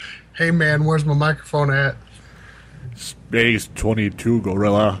Hey man, where's my microphone at? Space 22,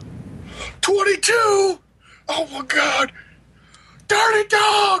 Gorilla. 22? Oh my god! Dirty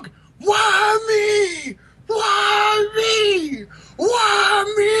dog! Why me? Why me? Why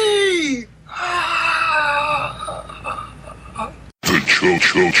me? The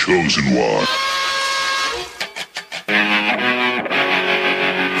chosen one.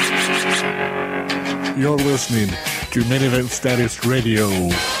 You're listening to Main Event Status Radio.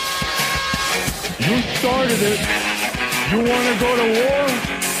 You started it. You want to go to war?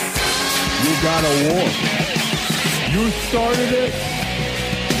 You got a war. You started it.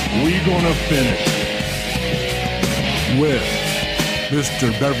 We gonna finish. With Mr.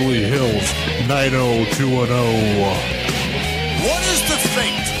 Beverly Hills 90210. What is the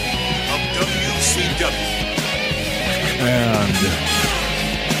fate of WCW? And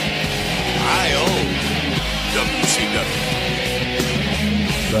I own WCW.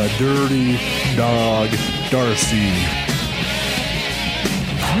 the Dirty Dog Darcy.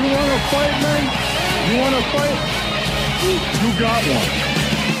 You wanna fight, man? You wanna fight? You got one.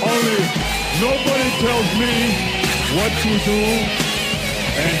 Only nobody tells me what to do,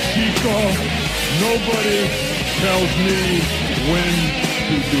 and Chico, nobody tells me when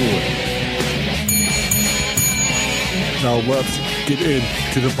to do it. Now let's get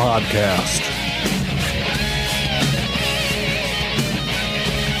into the podcast.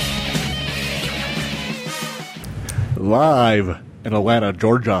 Live in Atlanta,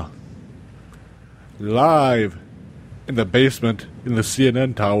 Georgia. Live in the basement in the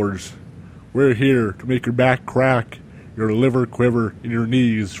CNN towers. We're here to make your back crack, your liver quiver, and your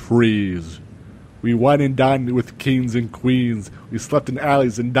knees freeze. We wine and dined with kings and queens. We slept in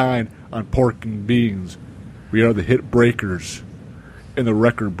alleys and dined on pork and beans. We are the hit breakers and the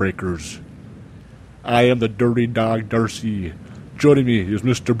record breakers. I am the Dirty Dog Darcy. Joining me is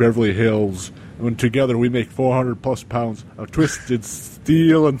Mr. Beverly Hills. And when together we make 400 plus pounds of twisted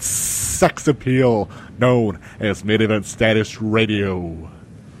steel and sex appeal, known as Main Event Status Radio.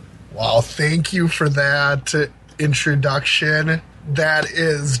 Wow, thank you for that introduction. That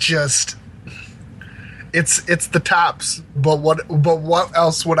is just... It's the tops. But what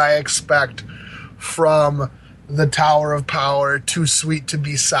else would I expect from the Tower of Power, too sweet to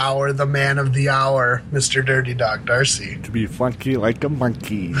be sour, the man of the hour, Mr. Dirty Dog Darcy? To be funky like a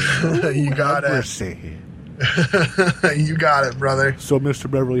monkey. You got it. Mercy. You got it, brother. So, Mr.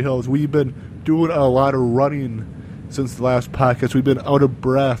 Beverly Hills, we've been doing a lot of running since the last podcast. We've been out of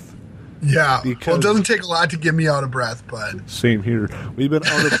breath. Yeah. Because- Well, it doesn't take a lot to get me out of breath, but... Same here. We've been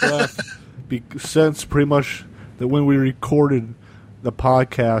out of breath since pretty much that when we recorded the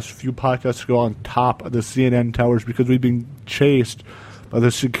podcast, a few podcasts ago, on top of the CNN towers, because we've been chased by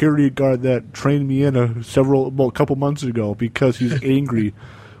the security guard that trained me in a couple months ago because he's angry.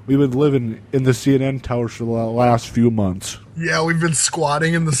 We've been living in the CNN towers for the last few months. Yeah, we've been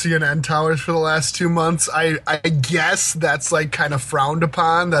squatting in the CNN towers for the last 2 months. I guess that's like kind of frowned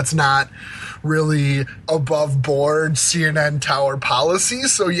upon. That's not really above board CNN tower policy.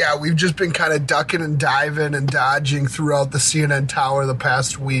 So yeah, we've just been kind of ducking and diving and dodging throughout the CNN tower the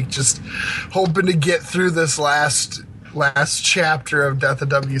past week, just hoping to get through this last chapter of Death of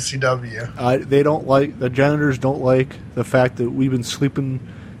WCW. The janitors don't like the fact that we've been sleeping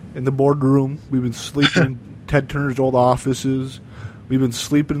in the boardroom. We've been sleeping in Ted Turner's old offices. We've been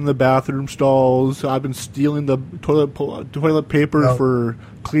sleeping in the bathroom stalls. I've been stealing the toilet paper for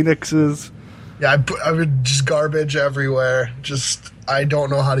Kleenexes. Yeah, I would just garbage everywhere. Just, I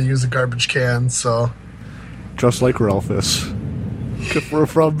don't know how to use a garbage can, so. Just like Ralphus. We're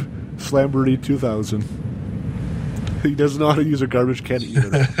from Slamboree 2000. He doesn't know how to use a garbage can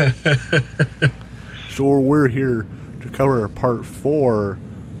either. So we're here to cover part 4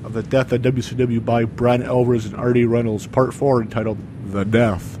 of the Death of WCW by Brian Alvarez and Artie Reynolds, part 4, entitled The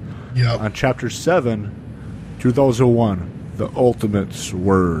Death. Yep. On chapter 7, 2001, The Ultimate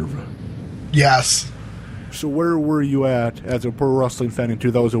Swerve. Yes. So where were you at as a pro wrestling fan in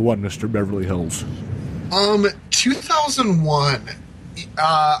 2001, Mr. Beverly Hills? 2001.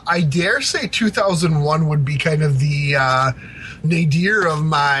 I dare say 2001 would be kind of the nadir of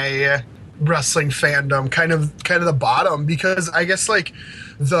my wrestling fandom, kind of the bottom, because I guess like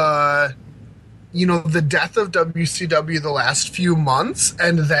the death of WCW the last few months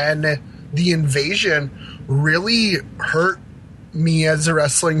and then the invasion really hurt me as a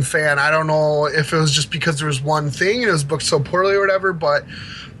wrestling fan. I don't know if it was just because there was one thing and it was booked so poorly or whatever, but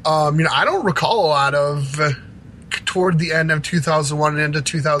I don't recall a lot of toward the end of 2001 and into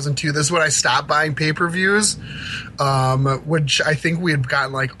 2002. This is when I stopped buying pay-per-views, which I think we had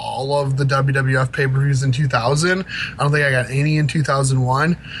gotten like all of the WWF pay-per-views in 2000. I don't think I got any in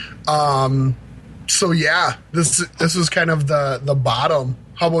 2001. So yeah, this was kind of the bottom.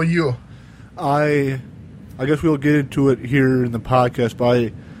 How about you? I guess we'll get into it here in the podcast,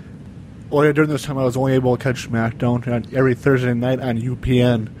 but during this time I was only able to catch SmackDown every Thursday night on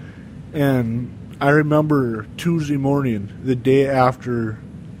UPN, and I remember Tuesday morning, the day after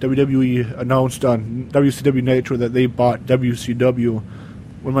WWE announced on WCW Nitro that they bought WCW,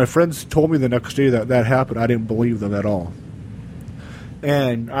 when my friends told me the next day that happened, I didn't believe them at all.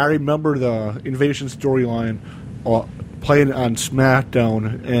 And I remember the Invasion storyline playing on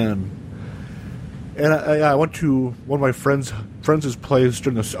SmackDown, and I went to one of my friends' place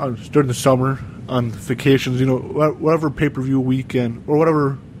during the summer on vacations. You know, whatever pay-per-view weekend or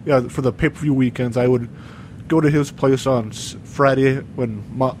whatever. Yeah, for the pay-per-view weekends, I would go to his place on Friday when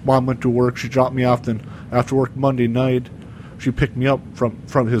Mom went to work. She dropped me off. Then after work Monday night, she picked me up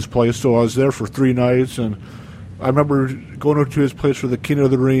from his place. So I was there for 3 nights, and I remember going over to his place for the King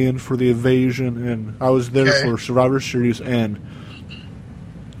of the Ring, for the Invasion, and I was there for Survivor Series. And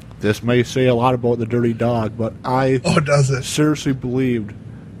this may say a lot about the Dirty Dog, but I seriously believed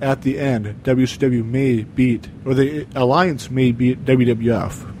at the end WCW may beat, or the Alliance may beat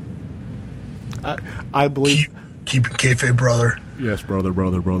WWF. I believe. Keep it kayfabe, brother. Yes, brother.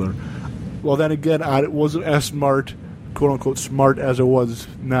 Well, then again, I wasn't as smart, quote unquote smart, as I was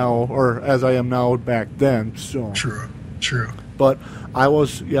now, or as I am now back then. So true. But I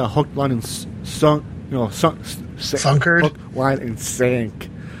was hook, line, and sunkered, hook, line, and sank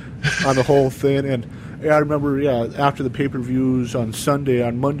on the whole thing. And I remember, after the pay-per-views on Sunday,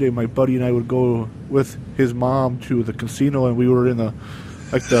 on Monday, my buddy and I would go with his mom to the casino, and we were in the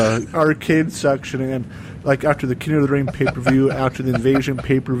arcade section, and like after the King of the Ring pay-per-view, after the Invasion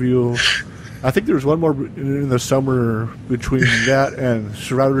pay-per-view, I think there was one more in the summer between that and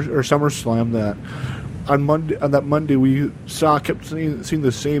Survivor or SummerSlam. That on that Monday we kept seeing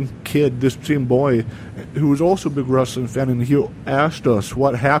the same kid, this same boy, who was also a big wrestling fan, and he asked us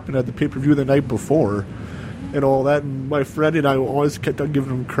what happened at the pay-per-view the night before and all that. And my friend and I always kept on giving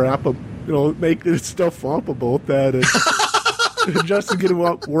him crap, making stuff up about that, and just to get him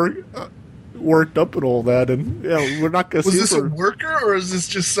worked up and all that. And we're not going to see. Was this a worker, or is this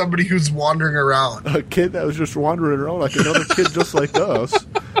just somebody who's wandering around? A kid that was just wandering around like another kid just like us.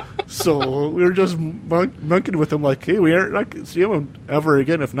 So we were just monkeying with him like, hey, we aren't not going to see him ever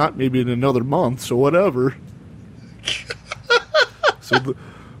again, if not maybe in another month, so whatever. So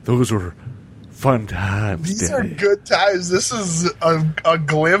those were fun times. These are good times. This is a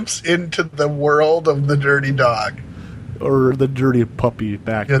glimpse into the world of the Dirty Dog. Or the Dirty Puppy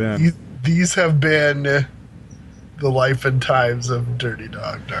back then. These have been the life and times of Dirty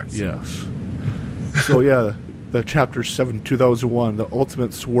Dog. Yes. So, the Chapter 7, 2001, the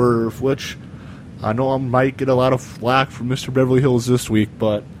Ultimate Swerve, which I know I might get a lot of flack from Mr. Beverly Hills this week,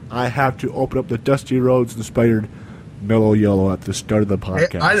 but I have to open up the Dusty Rhodes-inspired Mellow Yellow at the start of the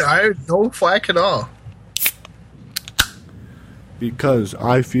podcast. I no flack at all. Because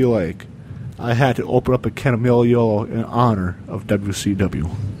I feel like I had to open up a can of Mellow Yellow in honor of WCW.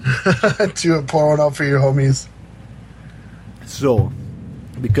 Do it, pour one out for your homies. So,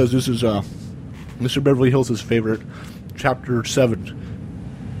 because this is Mr. Beverly Hills' favorite, Chapter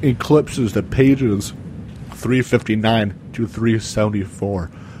 7 eclipses the pages 359 to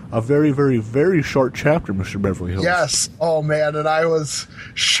 374. A very, very, very short chapter, Mr. Beverly Hills. Yes. Oh, man, and I was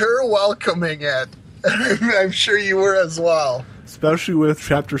sure welcoming it. I'm sure you were as well. Especially with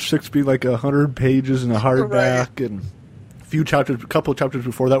Chapter 6 being like 100 pages in a hardback, right. And a couple of chapters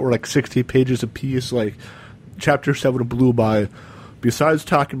before that were like 60 pages apiece. Like, Chapter 7 blew by. Besides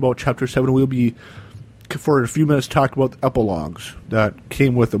talking about Chapter 7, we'll be, for a few minutes, talking about the epilogues that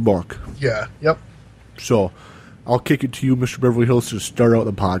came with the book. Yeah, yep. So, I'll kick it to you, Mr. Beverly Hills, to start out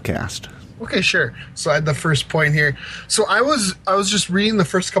the podcast. Okay, sure. So I had the first point here. So I was just reading the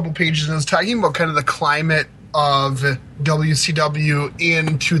first couple pages, and I was talking about kind of the climate of WCW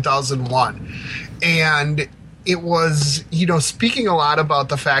in 2001. And it was, speaking a lot about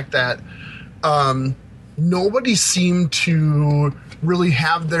the fact that nobody seemed to really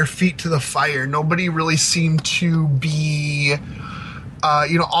have their feet to the fire. Nobody really seemed to be,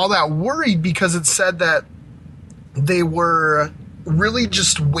 all that worried, because it said that they were really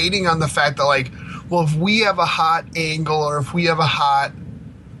just waiting on the fact that, like, well, if we have a hot angle or if we have a hot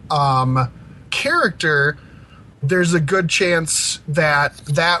character, there's a good chance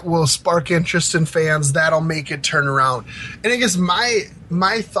that will spark interest in fans. That'll make it turn around. And I guess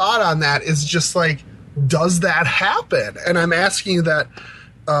my thought on that is just like, does that happen? And I'm asking you that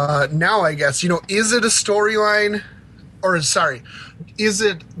now, I guess, is it a storyline, or sorry, is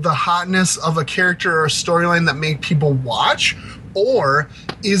it the hotness of a character or a storyline that make people watch, or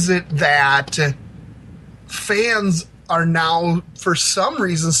is it that fans are now, for some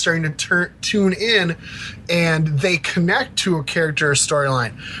reason, starting to tune in and they connect to a character or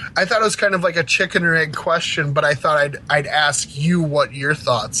storyline? I thought it was kind of like a chicken or egg question, but I thought I'd ask you what your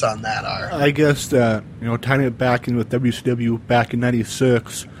thoughts on that are. I guess that, tying it back in with WCW back in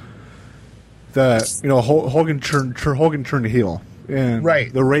 '96, that, Hogan turned heel. And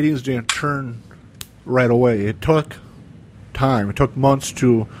right. The ratings didn't turn right away. It took time. It took months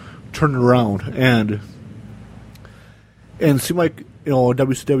to turn it around. And it seemed like,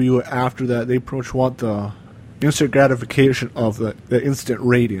 WCW after that, they pretty much want the instant gratification of the instant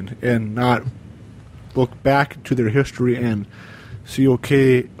rating and not look back to their history and see,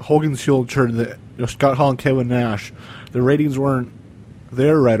 okay, Hogan's heel turn, Scott Hall and Kevin Nash, the ratings weren't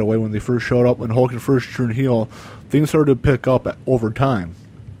there right away when they first showed up. When Hogan first turned heel, things started to pick up over time.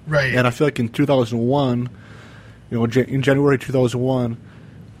 Right. And I feel like in 2001, in January 2001,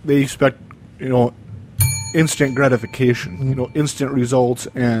 they expect, instant gratification, instant results,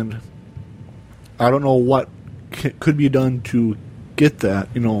 and I don't know what could be done to get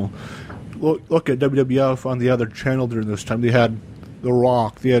that. Look at WWF on the other channel during this time. They had The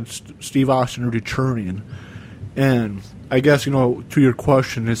Rock, they had Steve Austin returning, and I guess, to your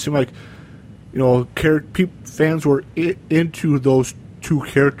question, it seemed like, fans were into those two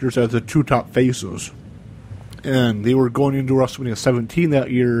characters as the two top faces, and they were going into WrestleMania 17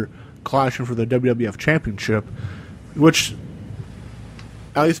 that year, clashing for the WWF Championship, which,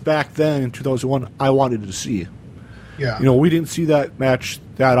 at least back then in 2001, I wanted to see. Yeah. We didn't see that match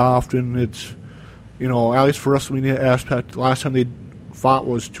that often. It's, at least for WrestleMania aspect, the last time they fought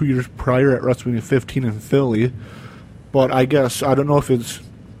was 2 years prior at WrestleMania 15 in Philly. But I guess, I don't know if it's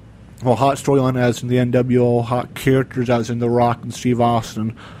hot storyline as in the NWO, hot characters as in The Rock and Steve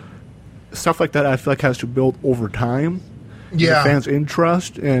Austin. Stuff like that I feel like has to build over time. Yeah. The fans'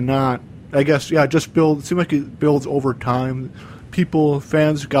 interest and not, I guess, just build. It seems like it builds over time.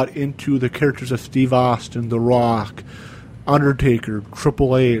 Fans got into the characters of Steve Austin, The Rock, Undertaker,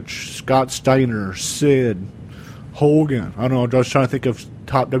 Triple H, Scott Steiner, Sid, Hogan. I don't know, just trying to think of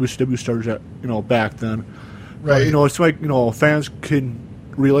top WCW stars that, back then. Right. But, it's like, fans can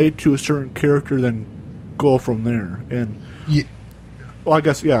relate to a certain character, then go from there. And, well, I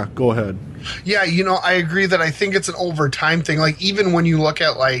guess, go ahead. Yeah, I agree that I think it's an over time thing. Like, even when you look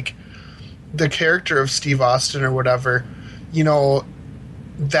at, like, the character of Steve Austin or whatever,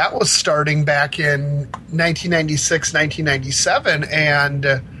 that was starting back in 1996, 1997, and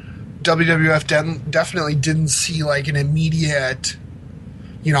WWF definitely didn't see, like, an immediate,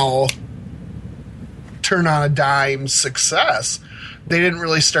 turn on a dime success. They didn't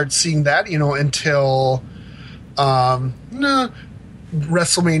really start seeing that, until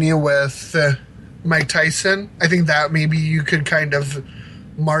WrestleMania with Mike Tyson. I think that maybe you could kind of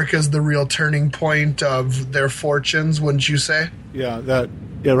mark as the real turning point of their fortunes, wouldn't you say?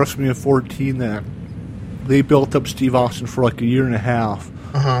 WrestleMania 14, that they built up Steve Austin for like a year and a half.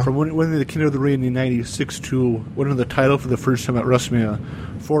 From winning the King of the Ring in 96 to winning the title for the first time at WrestleMania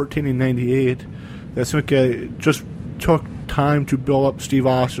 14 in 98. That's like it just took time to build up Steve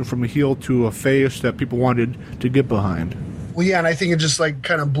Austin from a heel to a face that people wanted to get behind. Well, yeah, and I think it just like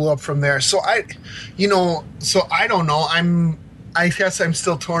kind of blew up from there. So I don't know. I guess I'm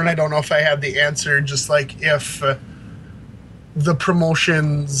still torn. I don't know if I have the answer. Just like if the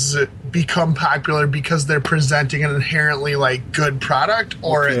promotions become popular because they're presenting an inherently like good product,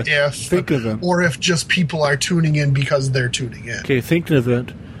 or if just people are tuning in because they're tuning in. Okay, thinking of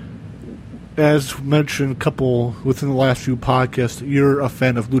it, as mentioned within the last few podcasts, you're a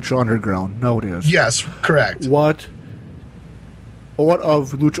fan of Lucha Underground nowadays. Yes, correct. What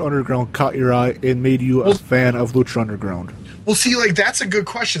of Lucha Underground caught your eye and made you a fan of Lucha Underground? Well, see, like, that's a good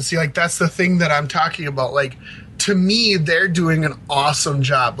question. See, like, that's the thing that I'm talking about. Like, to me, they're doing an awesome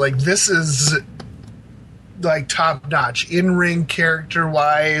job. Like, this is, like, top-notch. In-ring,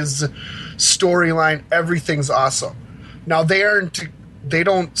 character-wise, storyline, everything's awesome. Now, they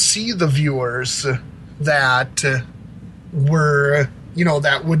don't see the viewers that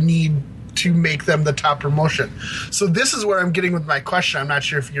that would need to make them the top promotion. So this is where I'm getting with my question. I'm not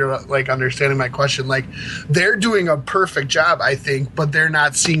sure if you're like understanding my question. Like, they're doing a perfect job, I think, but they're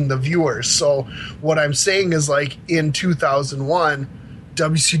not seeing the viewers. So what I'm saying is, like, in 2001,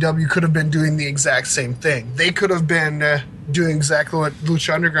 WCW could have been doing the exact same thing. They could have been doing exactly what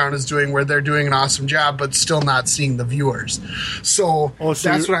Lucha Underground is doing, where they're doing an awesome job, but still not seeing the viewers. So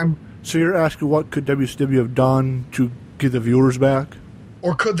that's what I'm... So you're asking what could WCW have done to get the viewers back?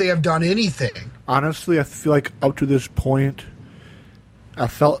 Or could they have done anything? Honestly, I feel like up to this point, I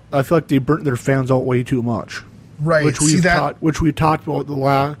feel like they burnt their fans out way too much. Right. Which we talked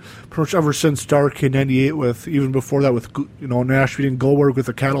about pretty much ever since Starrcade '98. With even before that, with Nash beating Goldberg with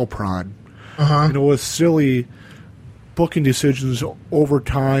a cattle prod. With silly booking decisions over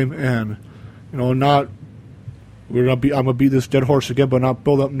time, and not. I'm gonna beat this dead horse again, but not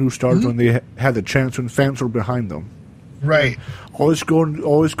build up new stars when they had the chance when fans were behind them. Right. Always going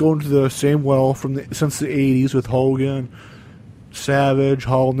to the same well since the '80s with Hogan, Savage,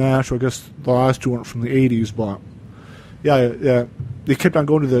 Hall, Nash. I guess the last two weren't from the '80s, but yeah, they kept on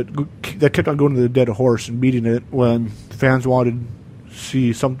going to the dead horse and beating it when fans wanted to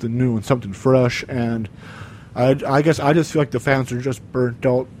see something new and something fresh. And I guess I just feel like the fans are just burnt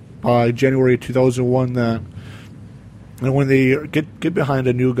out by January 2001. That. And when they get behind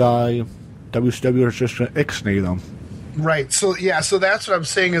a new guy, WCW is just going to ixnay them. Right. So that's what I'm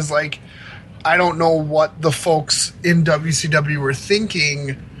saying is, like, I don't know what the folks in WCW were thinking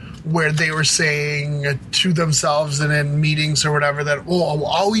where they were saying to themselves and in meetings or whatever that,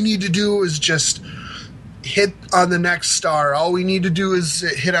 all we need to do is just hit on the next star. All we need to do is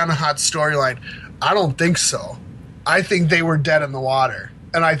hit on a hot storyline. I don't think so. I think they were dead in the water.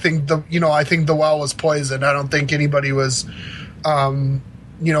 And I think the well was poisoned. I don't think anybody was, going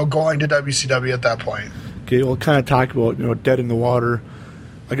to WCW at that point. Okay, we'll kind of talk about, dead in the water.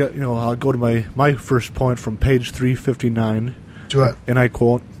 I'll go to my first point from page 359. Do it. And I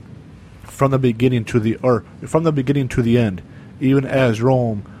quote, from the beginning to the end, even as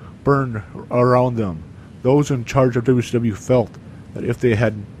Rome burned around them, those in charge of WCW felt that if they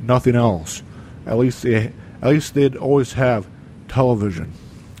had nothing else, at least they'd always have television.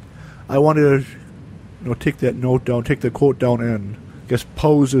 I wanted to take that note down, take the quote down, and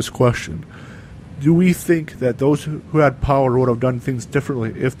pose this question: do we think that those who had power would have done things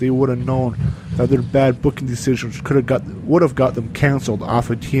differently if they would have known that their bad booking decisions would have got them canceled off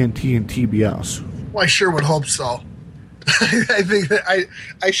of TNT and TBS? Well, I sure would hope so. I think that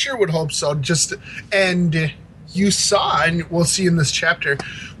I sure would hope so. And you saw, and we'll see in this chapter,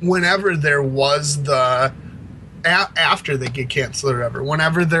 whenever there was the after they get canceled or whatever,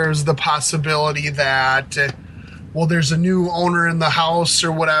 whenever there's the possibility that there's a new owner in the house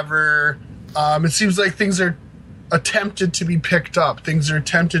or whatever. It seems like things are attempted to be picked up. Things are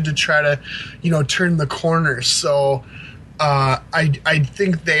attempted to try to, turn the corner. So I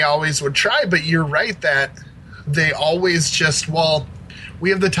think they always would try, but you're right that they always just, we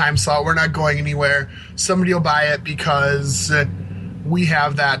have the time slot. We're not going anywhere. Somebody will buy it because we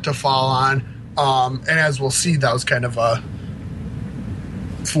have that to fall on. And as we'll see, that was kind of a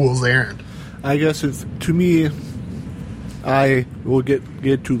fool's errand. I guess to me, I will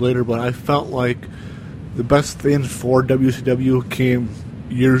get to later, but I felt like the best thing for WCW came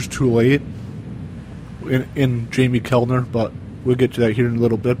years too late in Jamie Kellner, but we'll get to that here in a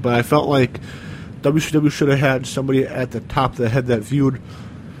little bit. But I felt like WCW should have had somebody at the top that had that viewed,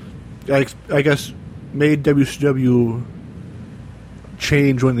 I guess, made WCW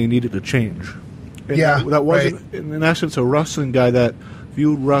change when they needed to change. And that wasn't, right, in essence, a wrestling guy that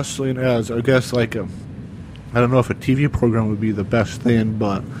viewed wrestling as, I guess, like I don't know if a TV program would be the best thing,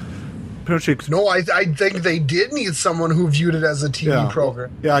 but no, I think they did need someone who viewed it as a TV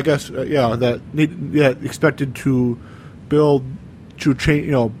program. Yeah, I guess, expected to build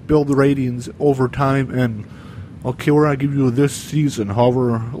the ratings over time, and okay, we're gonna give you this season,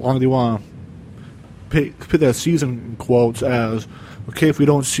 however long they want to put that season in quotes as, okay, if we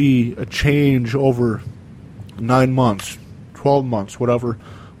don't see a change over 9 months, 12 months, whatever,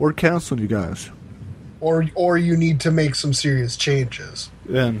 we're canceling you guys. Or you need to make some serious changes.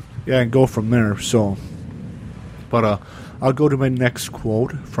 And go from there. So, but I'll go to my next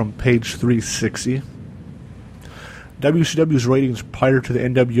quote from page 360. WCW's ratings prior to the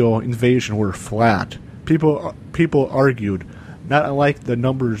NWO invasion were flat. People argued, not unlike the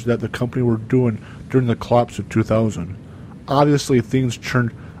numbers that the company were doing during the collapse of 2000. Obviously, things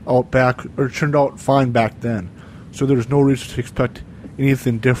turned out fine back then, so there's no reason to expect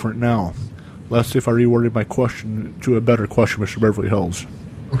anything different now. Let's see if I reworded my question to a better question, Mr. Beverly Hills.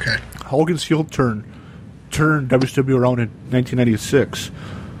 Okay. Hogan's heel turn turned WCW around in 1996.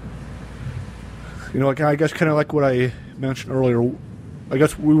 I guess kind of like what I mentioned earlier. I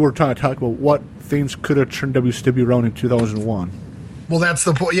guess we were trying to talk about what things could have turned WCW around in 2001. Well, that's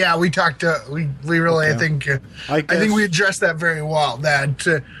the point. Yeah, we talked. We really, okay. I think we addressed that very well.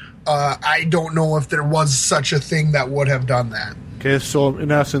 That I don't know if there was such a thing that would have done that. Okay, so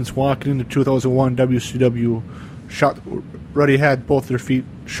in essence, walking into 2001, WCW already had both their feet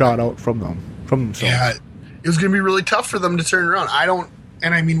shot out from themselves. Yeah, it was going to be really tough for them to turn around.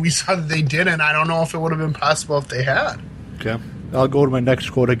 We saw that they didn't. I don't know if it would have been possible if they had. Okay. I'll go to my next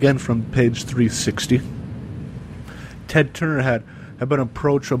quote again from page 360. Ted Turner had been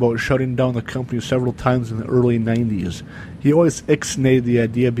approached about shutting down the company several times in the early 90s. He always ixnayed the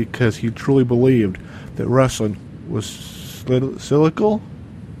idea because he truly believed that wrestling was cyclical.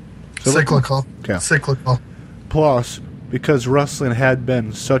 Okay. Cyclical. Plus, because wrestling had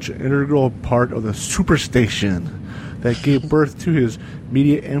been such an integral part of the superstation that gave birth to his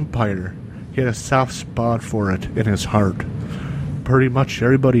media empire, he had a soft spot for it in his heart. Pretty much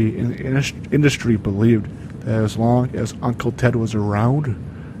everybody in the industry believed that as long as Uncle Ted was around,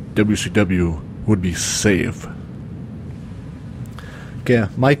 WCW would be safe. Okay,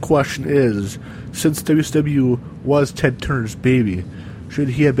 my question is, since WCW was Ted Turner's baby, should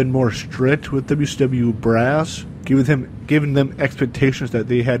he have been more strict with WCW brass, giving them expectations that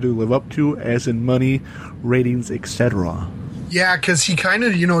they had to live up to, as in money, ratings, etc.? Yeah, because he kind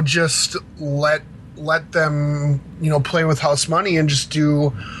of, just let them, play with house money and just do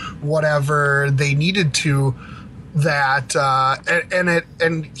whatever they needed to.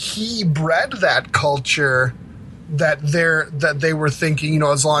 And he bred that culture that they were thinking,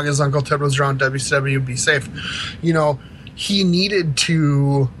 as long as Uncle Ted was around, WCW would be safe. He needed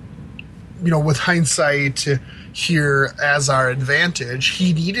to, with hindsight here as our advantage,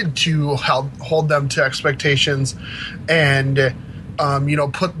 he needed to hold them to expectations and,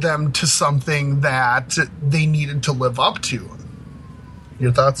 put them to something that they needed to live up to.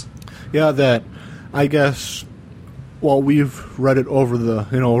 Your thoughts? Yeah, that, I guess, well, we've read it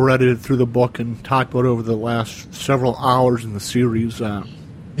read it through the book and talked about it over the last several hours in the series. That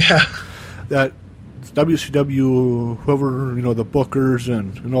WCW, whoever, the bookers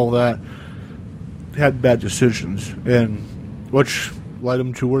and all that, had bad decisions, and which led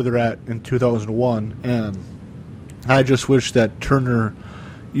them to where they're at in 2001. And I just wish that Turner,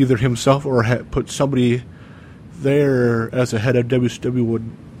 either himself or had put somebody there as a head of WCW,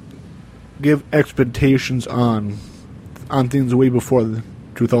 would give expectations on things way before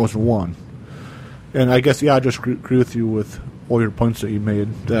 2001. And I guess, I just agree with you with all your points that you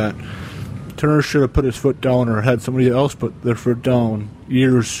made, that Turner should have put his foot down or had somebody else put their foot down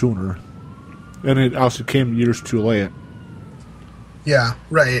years sooner. And it also came years too late. Yeah,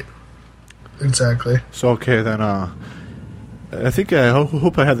 right. Exactly. So, okay, then, I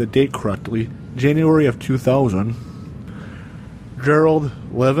hope I have the date correctly. January of 2000, Gerald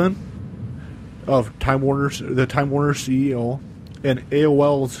Levin of Time Warner, the Time Warner CEO, and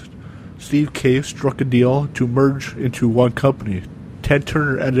AOL's Steve Case struck a deal to merge into one company. Ted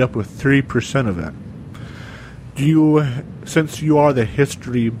Turner ended up with 3% of it. Since you are the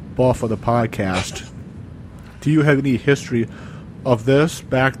history buff of the podcast, do you have any history of this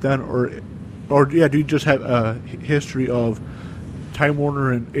back then, or do you just have a history of Time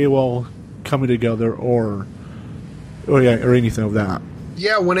Warner and AOL coming together, or anything of that?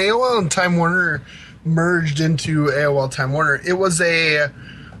 Yeah, when AOL and Time Warner merged into AOL Time Warner, it was a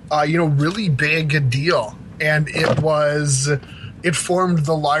really big deal, and it formed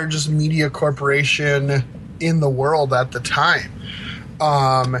the largest media corporation in the world at the time.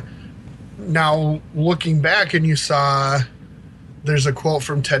 Now, looking back, and you saw there's a quote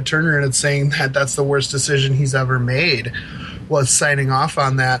from Ted Turner, and it's saying that that's the worst decision he's ever made, was signing off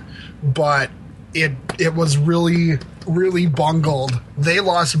on that. But it was really, really bungled. They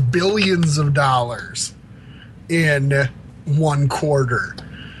lost billions of dollars in one quarter.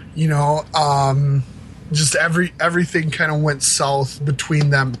 Just everything kind of went south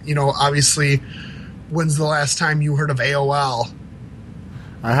between them. Obviously, when's the last time you heard of AOL?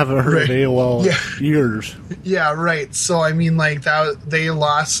 I haven't heard of AOL in years. Yeah, right. So, that they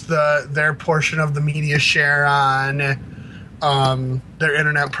lost their portion of the media share on their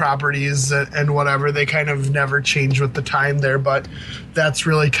internet properties and whatever. They kind of never changed with the time there, but that's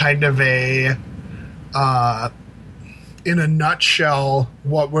really kind of in a nutshell,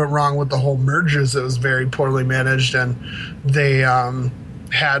 what went wrong with the whole mergers. It was very poorly managed, and they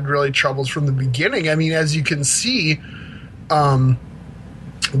had really troubles from the beginning. As you can see,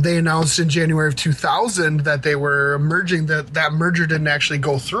 they announced in January of 2000 that they were merging. That merger didn't actually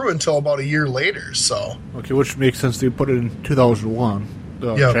go through until about a year later. So, okay, which makes sense. They put it in 2001,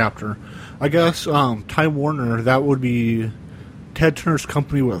 chapter. I guess Time Warner, that would be Ted Turner's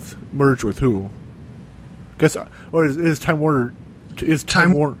company merged with who? Or is Time Warner? Is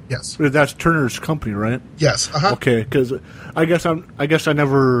Time Warner? Yes, that's Turner's company, right? Yes. Uh-huh. Okay, because I guess I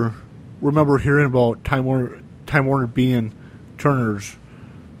never remember hearing about Time Warner being Turner's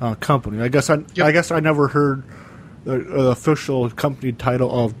company. I guess I never heard the official company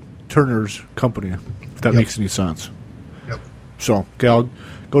title of Turner's company, if that makes any sense. Yep. So, okay, I'll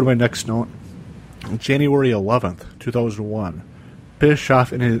go to my next note. On January 11th, 2001,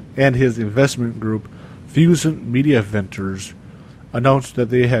 Bischoff and his investment group, Fusant Media Ventures, announced that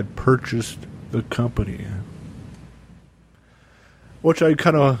they had purchased the company. Which I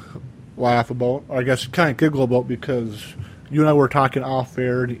kind of laugh about, or I guess kind of giggle about, because you and I were talking off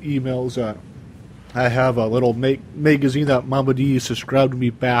air in emails that I have a little magazine that Mama D subscribed to me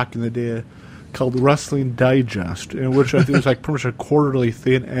back in the day called Wrestling Digest, in which I think is like pretty much a quarterly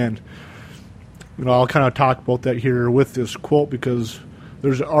thing, and I'll kind of talk about that here with this quote, because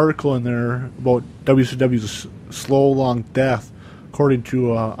there's an article in there about WCW's slow, long death, according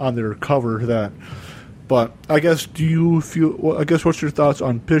to on their cover that. But I guess, do you feel? Well, I guess, what's your thoughts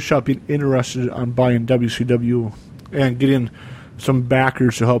on Bischoff being interested on buying WCW and getting some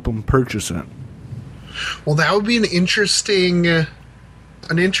backers to help him purchase it? Well, that would be an interesting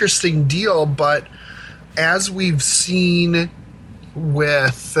deal. But as we've seen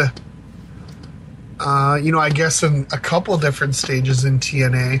with, I guess in a couple different stages in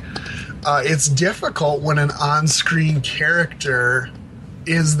TNA, it's difficult when an on-screen character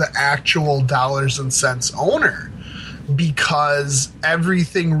is the actual dollars and cents owner, because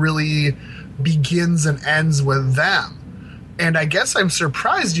everything really begins and ends with them. And I guess I'm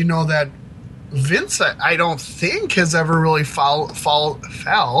surprised, that Vince, I don't think, has ever really fell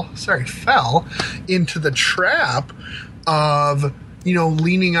into the trap of,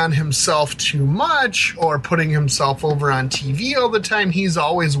 leaning on himself too much or putting himself over on TV all the time. He's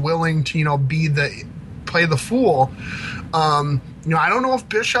always willing to, play the fool. I don't know if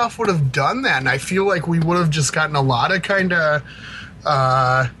Bischoff would have done that, and I feel like we would have just gotten a lot of kind of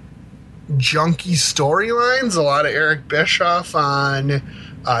junky storylines, a lot of Eric Bischoff on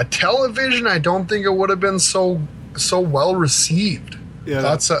television. I don't think it would have been so well received. Yeah,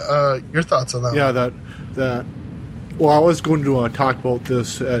 your thoughts on that? Yeah, that. Well, I was going to talk about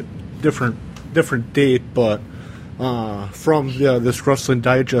this at different date, but from this Wrestling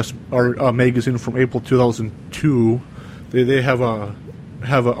Digest magazine from April 2002. They have an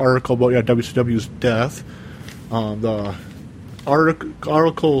article about WCW's death. The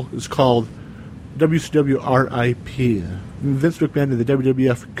article is called WCW R.I.P. Vince McMahon and the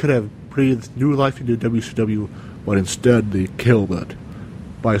WWF could have breathed new life into WCW, but instead they killed it,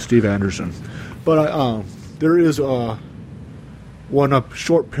 by Steve Anderson. But there is one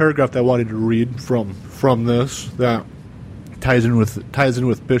short paragraph that I wanted to read from this that ties in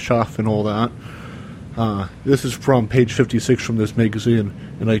with Bischoff and all that. This is from page 56 from this magazine,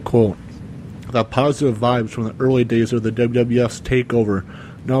 and I quote, "The positive vibes from the early days of the WWF's takeover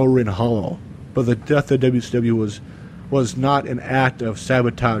now ring hollow, but the death of WCW was not an act of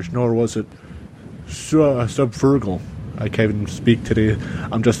sabotage, nor was it subvergal." I can't even speak today.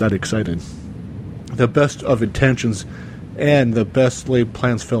 I'm just that excited. The best of intentions and the best laid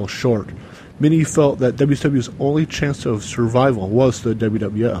plans fell short. Many felt that WCW's only chance of survival was the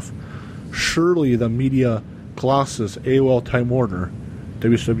WWF. Surely the media colossus AOL Time Warner,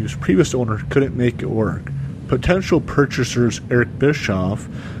 WCW's previous owner, couldn't make it work. Potential purchasers Eric Bischoff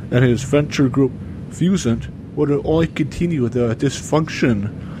and his venture group Fusant would only continue the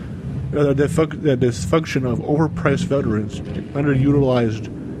dysfunction of overpriced veterans and underutilized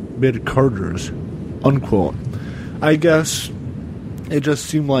mid-carders, unquote. I guess it just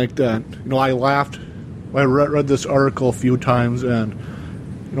seemed like that. I laughed. I read this article a few times and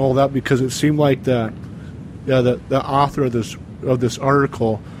all that, because it seemed like that. Yeah, the author of this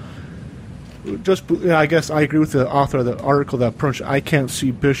article. I guess I agree with the author of the article that pretty much I can't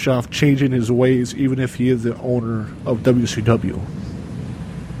see Bischoff changing his ways, even if he is the owner of WCW.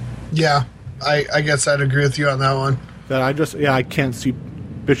 Yeah, I guess I'd agree with you on that one. That I can't see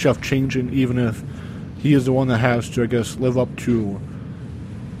Bischoff changing, even if he is the one that has to, I guess, live up to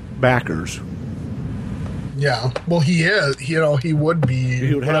backers. Yeah, well, he is. He would be.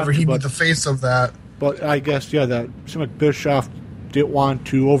 He'd be the face of that. But I guess, that seemed like Bischoff didn't want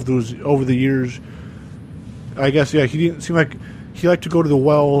to over the years. I guess, he didn't seem like he liked to go to the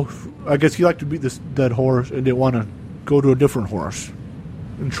well. I guess he liked to beat this dead horse and didn't want to go to a different horse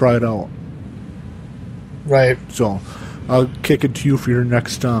and try it out. Right. So, I'll kick it to you for your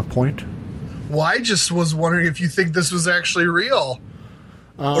next point. Well, I just was wondering if you think this was actually real,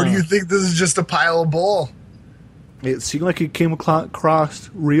 or do you think this is just a pile of bull? It seemed like it came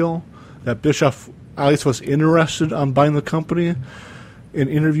across real, that Bischoff at least was interested on buying the company. In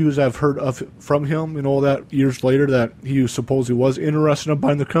interviews I've heard from him and all that years later, that he supposedly was interested in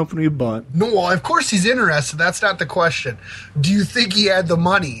buying the company, but... No, well, of course he's interested. That's not the question. Do you think he had the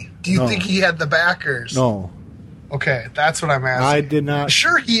money? Do you think he had the backers? No. Okay, that's what I'm asking. I did not.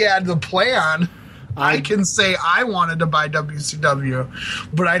 Sure, he had the plan. I can say I wanted to buy WCW,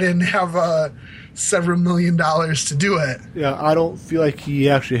 but I didn't have several $1 million to do it. Yeah, I don't feel like he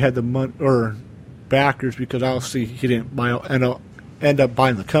actually had the money or backers, because obviously he didn't end up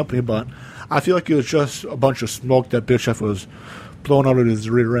buying the company, but I feel like it was just a bunch of smoke that Bischoff was blowing out of his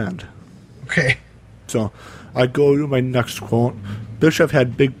rear end. Okay. So I go to my next quote. Bischoff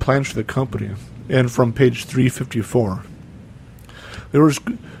had big plans for the company, and from page 354,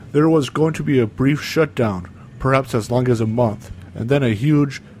 there was going to be a brief shutdown, perhaps as long as a month, and then a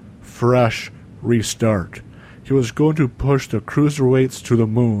huge, fresh restart. He was going to push the cruiserweights to the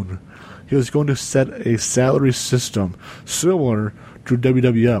moon. He was going to set a salary system similar to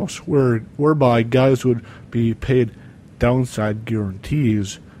WWF's, whereby guys would be paid downside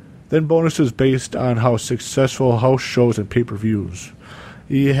guarantees, then bonuses based on how successful house shows and pay-per-views.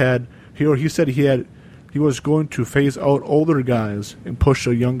 He said he was going to phase out older guys and push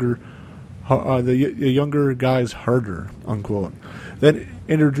the younger guys harder, unquote. Then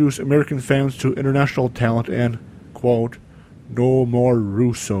introduce American fans to international talent and, quote, no more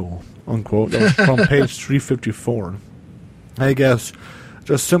Russo, unquote. That was from page 354. I guess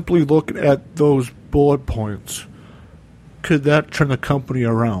just simply looking at those bullet points, could that turn the company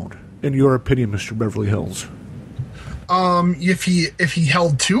around, in your opinion, Mr. Beverly Hills? If he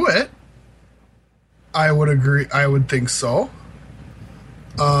held to it, I would agree. I would think so.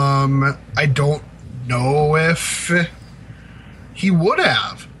 I don't know if he would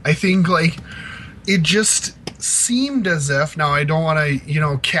have. I think, like, it just seemed as if, now I don't want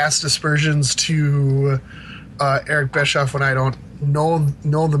to, cast aspersions to Eric Bischoff when I don't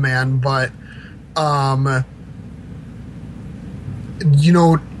know the man, but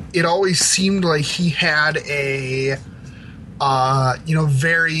it always seemed like he had a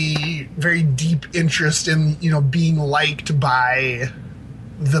very, very deep interest in being liked by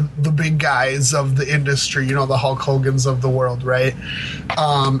the big guys of the industry, the Hulk Hogans of the world, right?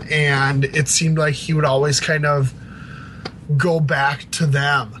 And it seemed like he would always kind of go back to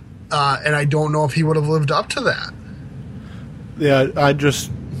them, and I don't know if he would have lived up to that. Yeah, I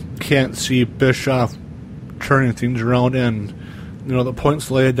just can't see Bischoff turning things around, and the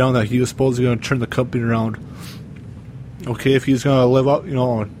points laid down that he was supposedly going to turn the company around. Okay, if he's going to live up,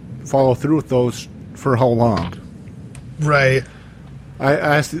 follow through with those, for how long? Right.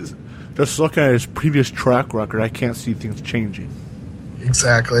 I just looking at his previous track record, I can't see things changing.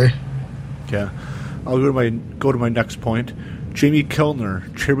 Exactly. Yeah. I'll go to my next point. Jamie Kellner,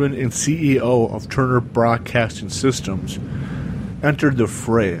 chairman and CEO of Turner Broadcasting Systems, entered the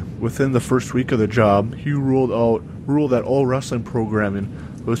fray. Within the first week of the job, he ruled that all wrestling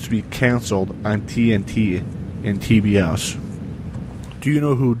programming was to be canceled on TNT and TBS. Do you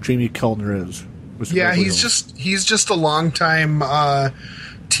know who Jamie Kellner is? Mr. Yeah, Beverly he's just a longtime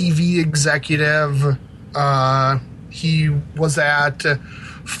TV executive. He was at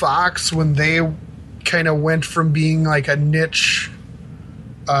Fox when they kind of went from being like a niche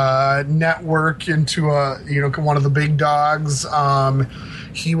network into one of the big dogs.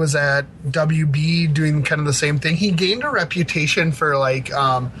 He was at WB doing kind of the same thing. He gained a reputation for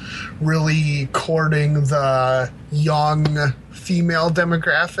really courting the young female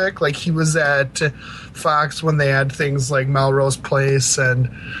demographic. Like, he was at Fox when they had things like Melrose Place and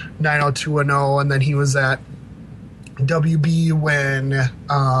 90210, and then he was at WB when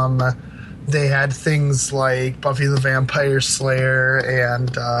they had things like Buffy the Vampire Slayer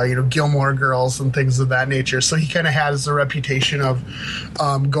and Gilmore Girls and things of that nature. So he kind of has a reputation of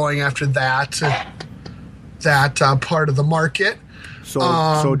going after that part of the market.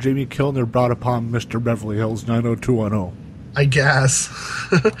 So Jamie Kellner brought upon Mr. Beverly Hills 90210. I guess.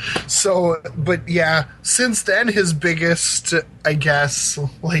 But yeah, since then his biggest, I guess,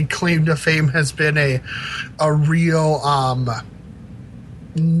 claim to fame has been a real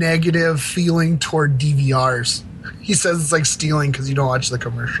negative feeling toward DVRs. He says it's like stealing because you don't watch the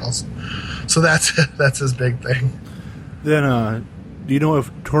commercials. So that's his big thing. Then, do you know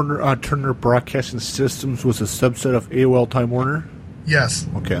if Turner Broadcasting Systems was a subset of AOL Time Warner? Yes.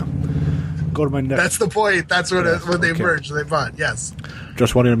 Okay. Go to my next. That's the point. That's when they merged. They bought. Yes.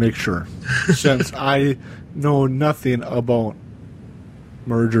 Just wanted to make sure, since I know nothing about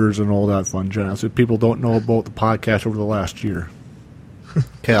mergers and all that fun jazz. If people don't know about the podcast over the last year.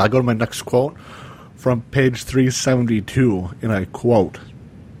 Okay, I'll go to my next quote from page 372, and I quote,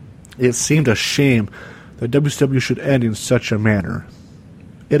 "It seemed a shame that WCW should end in such a manner.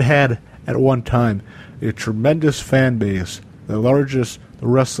 It had, at one time, a tremendous fan base, the largest the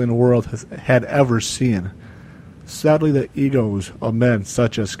wrestling world had ever seen. Sadly, the egos of men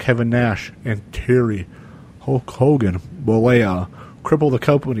such as Kevin Nash and Terry Hulk Hogan will cripple the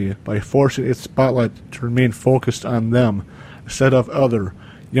company by forcing its spotlight to remain focused on them instead of other,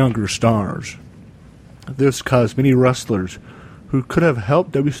 younger stars. This caused many wrestlers who could have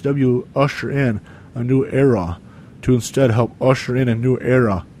helped WCW usher in a new era to instead help usher in a new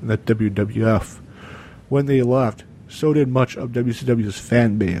era in the WWF. When they left, so did much of WCW's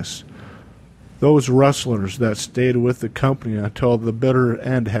fan base. Those wrestlers that stayed with the company until the bitter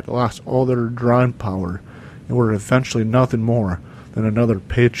end had lost all their drawing power and were eventually nothing more than another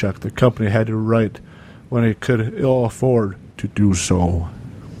paycheck the company had to write when it could ill afford to do so.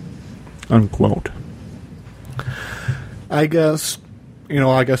 Unquote. I guess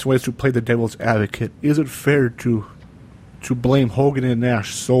ways to play the devil's advocate. Is it fair to blame Hogan and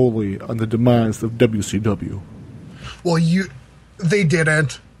Nash solely on the demise of WCW? Well, they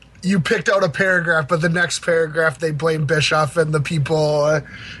didn't. You picked out a paragraph, but the next paragraph they blame Bischoff and the people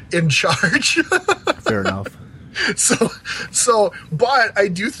in charge. Fair enough. But I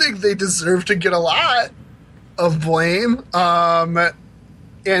do think they deserve to get a lot of blame,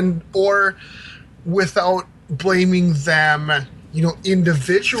 or without blaming them,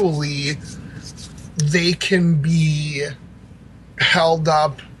 individually, they can be held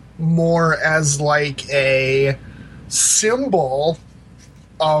up more as like a symbol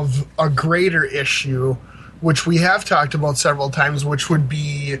of a greater issue, which we have talked about several times, which would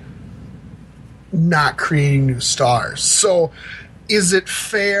be not creating new stars. So is it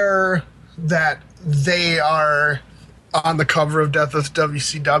fair that they are on the cover of Death of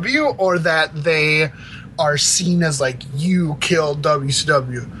WCW, or that they are seen as like, you killed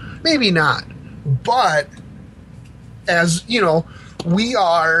WCW? Maybe not. But as you know, we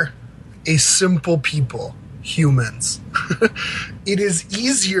are a simple people, humans. It is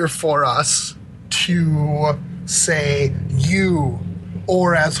easier for us to say you,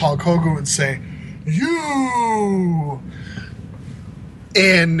 or as Hulk Hogan would say, you,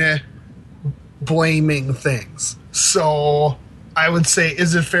 in blaming things. So I would say,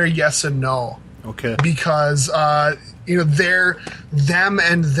 is it fair? Yes and no. Okay. Because them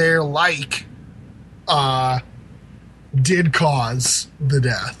and their like did cause the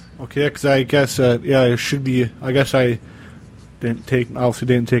death. Okay, because I guess it should be. I guess I didn't take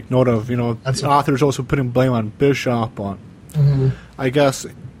note of. The authors also putting blame on Bischoff on. Mm-hmm. I guess.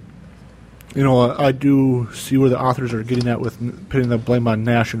 I do see where the authors are getting at with putting the blame on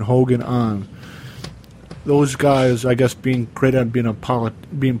Nash and Hogan on those guys. I guess being great at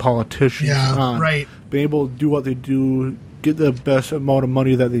being politicians. Yeah, right. Being able to do what they do, get the best amount of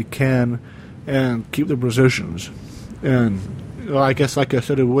money that they can, and keep their positions. And I guess, like I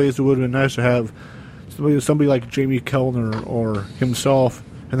said, in ways it would have been nice to have somebody like Jamie Kellner or himself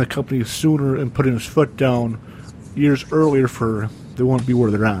in the company sooner and putting his foot down years earlier for they won't be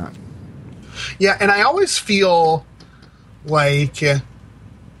where they're at. Yeah, and I always feel like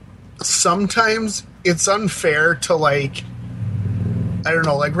sometimes it's unfair to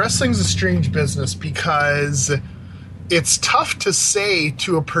wrestling's a strange business because it's tough to say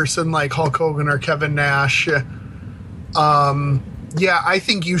to a person like Hulk Hogan or Kevin Nash, I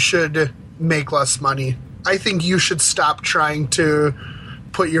think you should make less money. I think you should stop trying to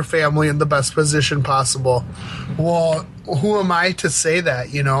put your family in the best position possible. Well, who am I to say that,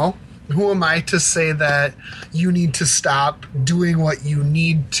 Who am I to say that you need to stop doing what you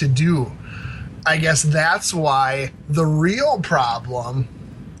need to do? I guess that's why the real problem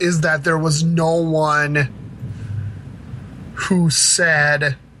is that there was no one who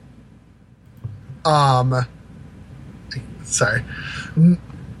said, no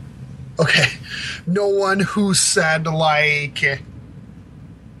one who said,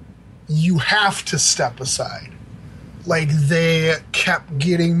 you have to step aside. They kept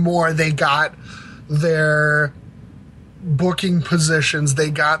getting more. They got their booking positions.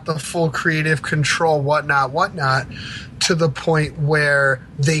 They got the full creative control, whatnot, to the point where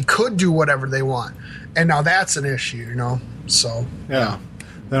they could do whatever they want. And now that's an issue, So yeah.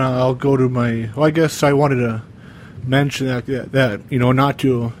 Then I'll go to my. Well, I guess I wanted to mention that not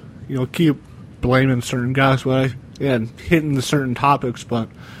to keep blaming certain guys, and hitting the certain topics, but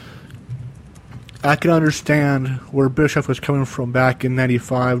I can understand where Bischoff was coming from back in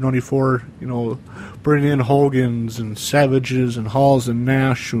 95, 94, bringing in Hogans and Savages and Halls and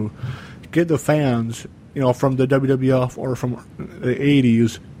Nash to get the fans, from the WWF or from the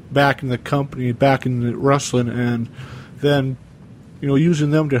 80s back in the company, back in the wrestling, and then,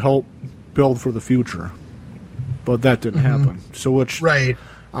 using them to help build for the future. But that didn't happen. So which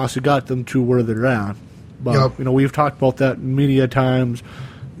also got them to where they're at. But, we've talked about that many times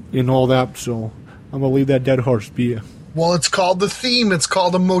and all that, so I'm going to leave that dead horse be. Well, it's called the theme. It's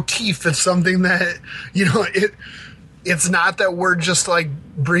called a motif. It's something that, you know, it's not that we're just like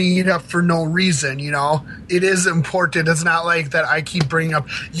bringing it up for no reason, you know. It is important. It's not like that I keep bringing up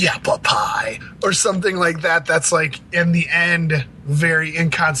yappa pie or something like that. That's like in the end very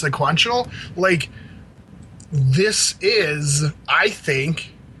inconsequential. Like, this is, I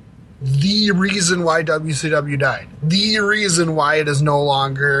think, the reason why WCW died. The reason why it is no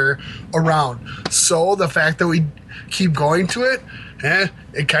longer around. So the fact that we keep going to it,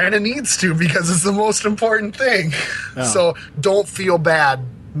 it kind of needs to, because it's the most important thing. Yeah. So don't feel bad,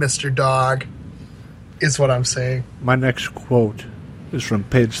 Mr. Dog, is what I'm saying. My next quote is from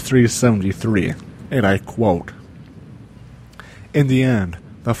page 373, and I quote, "In the end,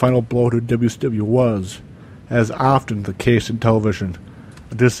 the final blow to WCW was, as often the case in television,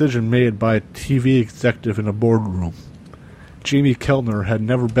 a decision made by a TV executive in a boardroom. Jamie Kellner had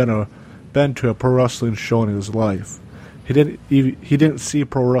never been to a pro wrestling show in his life. He didn't see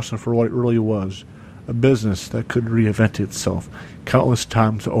pro wrestling for what it really was, a business that could reinvent itself countless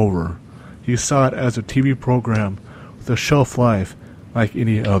times over. He saw it as a TV program with a shelf life like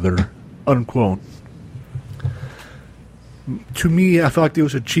any other." Unquote. To me, I felt like it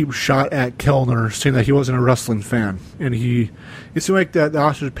was a cheap shot at Kellner, saying that he wasn't a wrestling fan, and it seemed like that the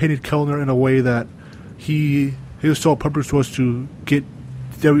Oscars painted Kellner in a way that his sole purpose was to get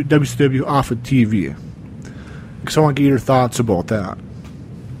WCW off of TV. So I want to get your thoughts about that.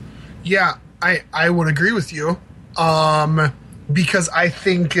 Yeah, I would agree with you, because I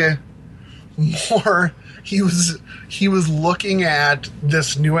think more he was looking at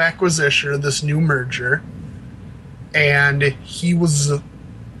this new acquisition, this new merger, and he was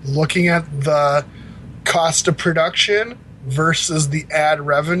looking at the cost of production versus the ad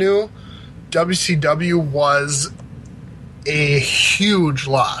revenue. WCW was a huge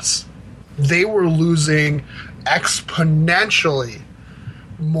loss. They were losing exponentially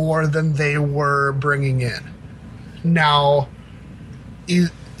more than they were bringing in. Now,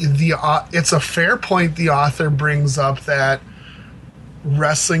 it's a fair point the author brings up that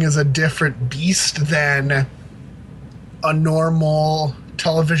wrestling is a different beast than a normal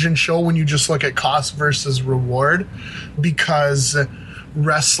television show when you just look at cost versus reward, because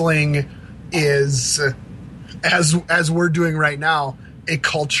wrestling is, as we're doing right now, a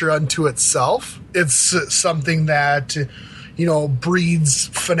culture unto itself. It's something that, you know, breeds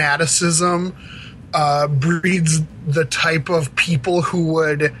fanaticism, breeds the type of people who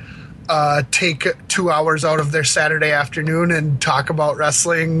would take 2 hours out of their Saturday afternoon and talk about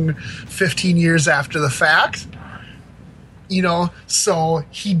wrestling 15 years after the fact. You know, so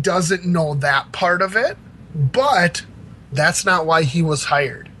he doesn't know that part of it, but that's not why he was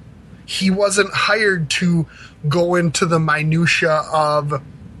hired. He wasn't hired to go into the minutia of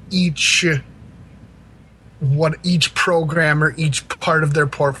each program or each part of their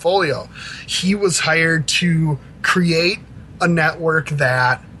portfolio. He was hired to create a network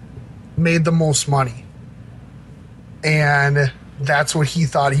that made the most money. And that's what he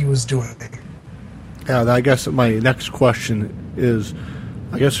thought he was doing. Yeah, I guess my next question is,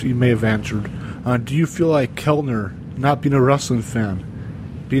 I guess you may have answered, do you feel like Kellner, not being a wrestling fan,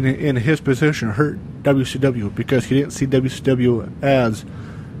 being in his position, hurt WCW because he didn't see WCW as,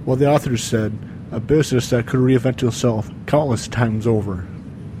 well, the author said, a business that could reinvent itself countless times over?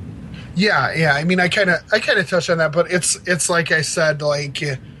 Yeah. I mean, I kind of touched on that, but it's like I said, like,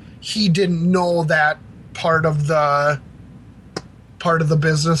 he didn't know that part of the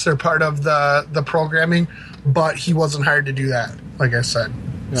business or part of the programming, but he wasn't hired to do that, like I said.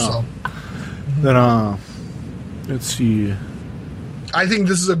 Yeah. So then let's see. I think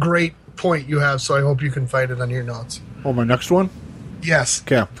this is a great point you have, so I hope you can find it on your notes. Oh, my next one? Yes.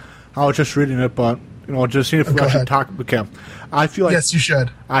 Okay. I was just reading it, but just seeing if I should talk. Okay. I feel like, yes, you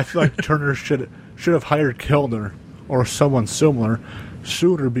should. I feel like Turner should have hired Kellner or someone similar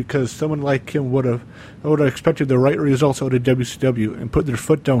sooner, because someone like him would have expected the right results out of WCW and put their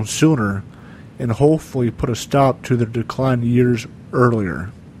foot down sooner, and hopefully put a stop to their decline years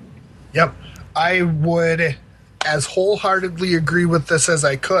earlier. Yep. I would as wholeheartedly agree with this as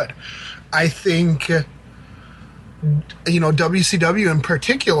I could. I think, WCW in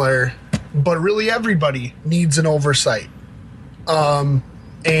particular, but really everybody needs an oversight. And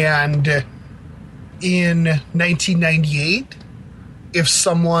in 1998, if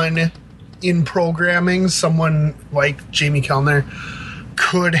someone in programming, someone like Jamie Kellner,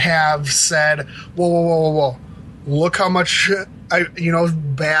 could have said, whoa, look how much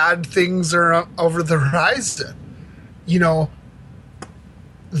bad things are over the horizon.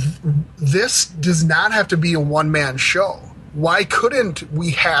 This does not have to be a one-man show. Why couldn't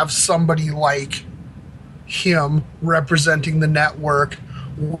we have somebody like him representing the network,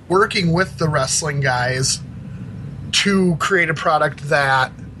 working with the wrestling guys to create a product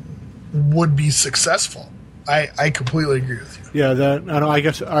that would be successful. I completely agree with you. Yeah, I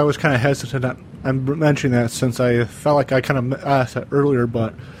guess I was kind of hesitant on mentioning that since I felt like I kind of asked that earlier,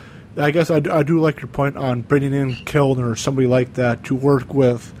 but I guess I do like your point on bringing in Kellner or somebody like that to work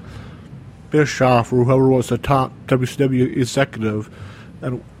with Bischoff or whoever was the top WCW executive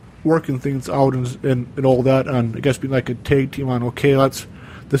and working things out and all that, and I guess being like a tag team on, okay,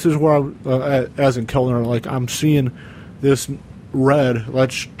 this is where I'm, as in Kellner, like I'm seeing this red,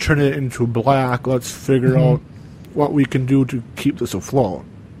 let's turn it into black, let's figure out what we can do to keep this afloat.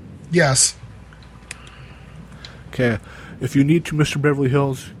 Yes. Okay, if you need to, Mr. Beverly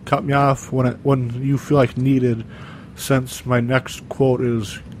Hills, cut me off when you feel like needed, since my next quote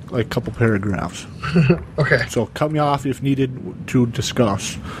is like a couple paragraphs. Okay. So cut me off if needed to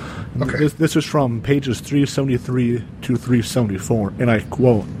discuss. Okay. This is from pages 373 to 374, and I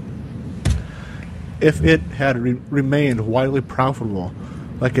quote, "If it had remained widely profitable,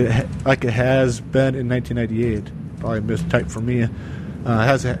 like it has been in 1998, probably mistyped for me,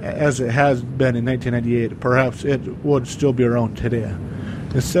 as it has been in 1998, perhaps it would still be around today.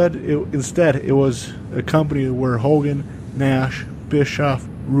 Instead, it was a company where Hogan, Nash, Bischoff,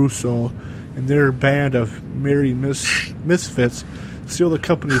 Russo, and their band of merry misfits steal the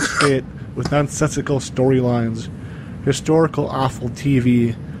company's fate with nonsensical storylines, historical awful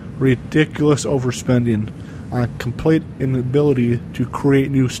TV, ridiculous overspending, on complete inability to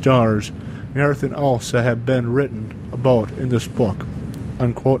create new stars, and everything else that had been written about in this book,"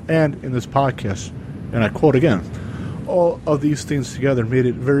 unquote, and in this podcast. And I quote again, "All of these things together made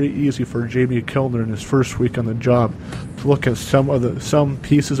it very easy for Jamie Kellner in his first week on the job to look at some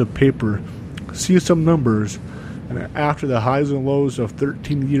pieces of paper, see some numbers, and after the highs and lows of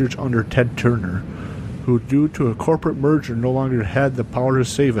 13 years under Ted Turner, who due to a corporate merger no longer had the power to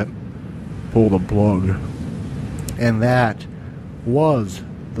save it, pull the plug." And that was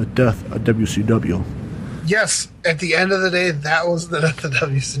the death of WCW. Yes, at the end of the day, that was the death of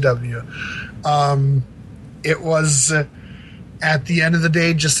WCW. It was, at the end of the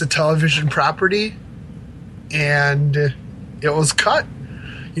day, just a television property, and it was cut.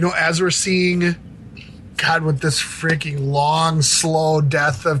 You know, as we're seeing, God, with this freaking long, slow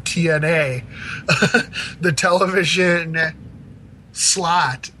death of TNA, the television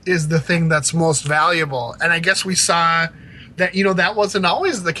slot is the thing that's most valuable. And I guess we saw that, you know, that wasn't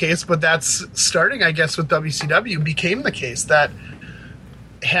always the case, but that's starting, I guess, with WCW became the case, that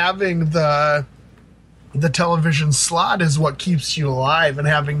having the television slot is what keeps you alive, and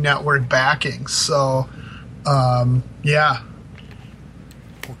having network backing. So, yeah.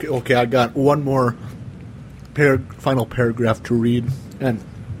 Okay, I got one more final paragraph to read, and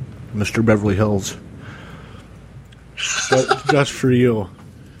Mr. Beverly Hills, just for you,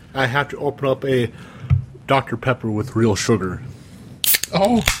 I have to open up a Dr. Pepper with real sugar.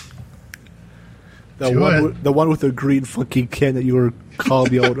 Oh, the one with the green funky can that you were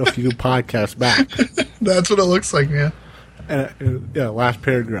calling out a few podcasts back. That's what it looks like, man. And yeah, last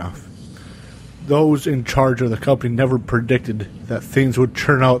paragraph. Those in charge of the company never predicted that things would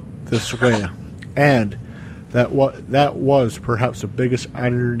turn out this way, and that was perhaps the biggest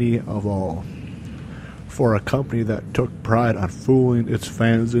irony of all. For a company that took pride on fooling its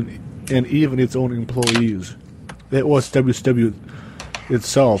fans and even its own employees, it was WCW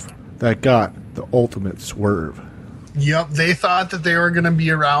itself that got the ultimate swerve. Yep, they thought that they were going to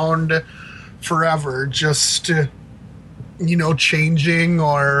be around forever, just changing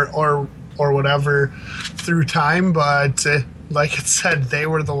or whatever through time. But like it said, they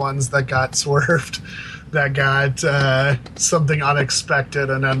were the ones that got swerved, that got something unexpected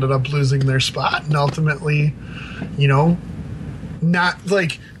and ended up losing their spot, and ultimately, not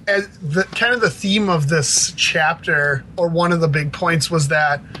like. As the kind of the theme of this chapter, or one of the big points, was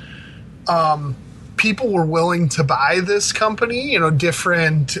that people were willing to buy this company,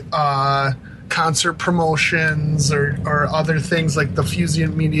 different concert promotions or other things like the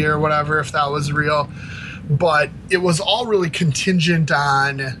Fusion Media or whatever, if that was real. But it was all really contingent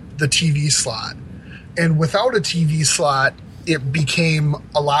on the TV slot. And without a TV slot, it became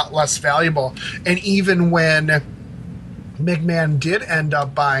a lot less valuable. And even when McMahon did end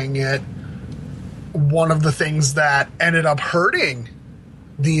up buying it, one of the things that ended up hurting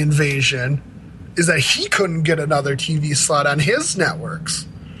the Invasion is that he couldn't get another TV slot on his networks,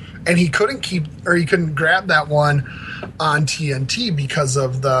 and he couldn't grab that one on TNT because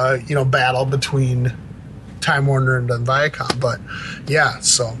of the battle between Time Warner and then Viacom. But yeah,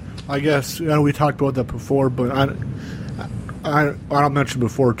 so I guess we talked about that before, but I mentioned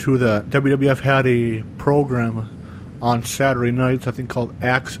before too that WWF had a program on Saturday nights, I think called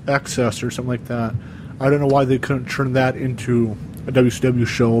Access or something like that. I don't know why they couldn't turn that into a WCW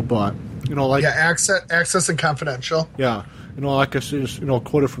show, but, like... Yeah, Access and Confidential. Yeah. Like I said,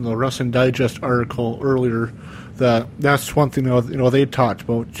 quoted from the Wrestling Digest article earlier, that's one thing, they talked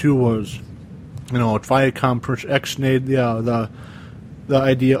about, too, was, Viacom ex-nade, the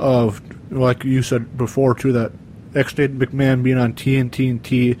idea of, like you said before, too, that ex-nade McMahon being on TNT and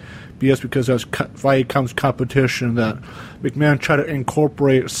TBS because that's Viacom's competition, that McMahon tried to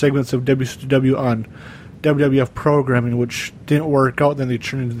incorporate segments of WCW on WWF programming, which didn't work out. Then they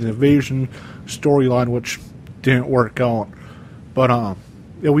turned into the Invasion storyline, which didn't work out. But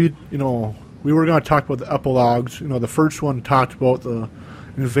we were going to talk about the epilogues. The first one talked about the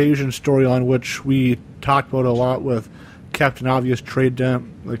Invasion storyline, which we talked about a lot with Captain Obvious Trade Dent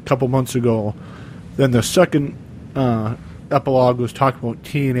a couple months ago. Then the second epilogue was talking about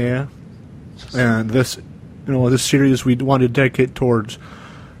TNA, and this series we wanted to dedicate towards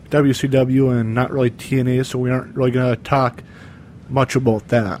WCW and not really TNA, so we aren't really going to talk much about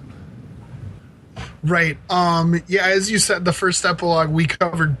that. Right. Yeah, as you said, the first epilogue we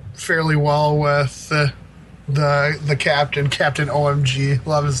covered fairly well with the Captain OMG.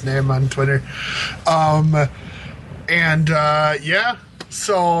 Love his name on Twitter.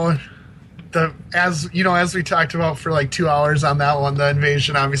 So as we talked about for like 2 hours on that one, the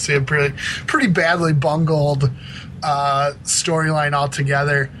Invasion, obviously a pretty badly bungled storyline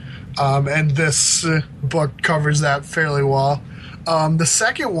altogether. And this book covers that fairly well. The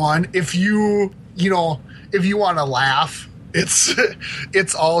second one, if you want to laugh,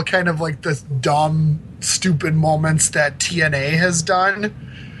 it's all kind of like the dumb, stupid moments that TNA has done.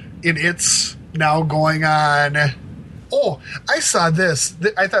 And it's now going on. Oh, I saw this.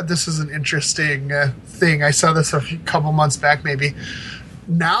 I thought this was an interesting thing. I saw this a couple months back, maybe.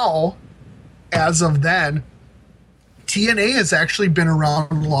 Now, as of then, TNA has actually been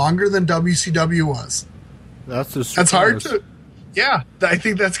around longer than WCW was. That's hard to... Yeah, I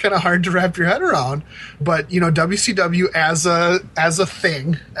think that's kind of hard to wrap your head around. But, WCW as a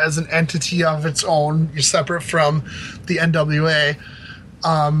thing, as an entity of its own, you're separate from the NWA,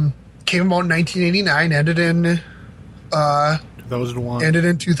 came about in 1989, ended in 2001. Ended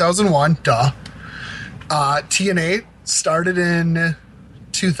in 2001, duh. TNA started in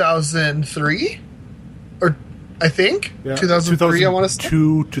 2003, or I think, 2003, I want to say.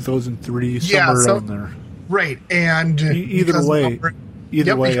 2003, somewhere around there. Right, and either way,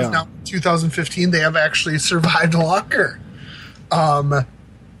 now 2015 they have actually survived longer,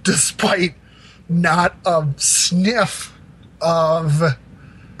 despite not a sniff of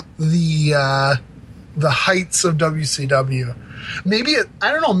the heights of WCW. Maybe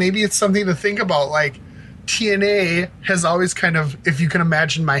it's something to think about. Like, TNA has always kind of, if you can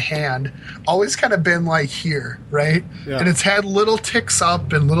imagine my hand, always kind of been like here, right? Yeah. And it's had little ticks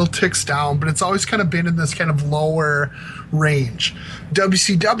up and little ticks down, but it's always kind of been in this kind of lower range.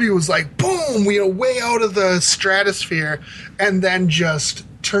 WCW was like, boom, we are way out of the stratosphere, and then just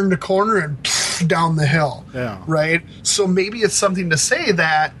turned a corner and down the hill, right? So maybe it's something to say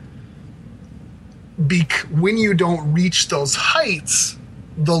that when you don't reach those heights,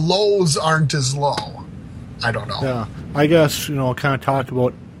 the lows aren't as low. I don't know. Yeah, I guess, kind of talk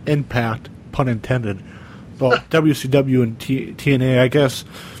about impact, pun intended, but WCW and TNA, I guess,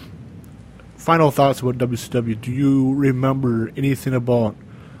 final thoughts about WCW. Do you remember anything about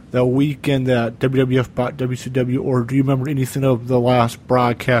the weekend that WWF bought WCW, or do you remember anything of the last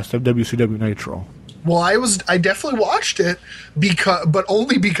broadcast of WCW Nitro? Well, I definitely watched it, but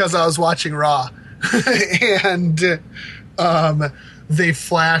only because I was watching Raw. And they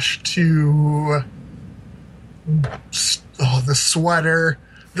flashed to... the sweater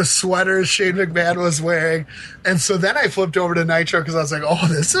Shane McMahon was wearing, and so then I flipped over to Nitro because I was like, "Oh,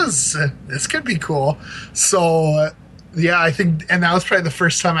 this could be cool." So, I think, and that was probably the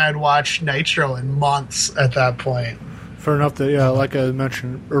first time I had watched Nitro in months at that point. Fair enough. That like I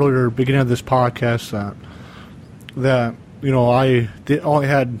mentioned earlier, beginning of this podcast, that I only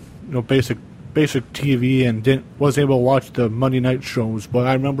had basic TV and wasn't able to watch the Monday night shows, but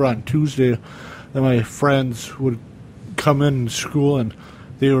I remember on Tuesday that my friends would come in school and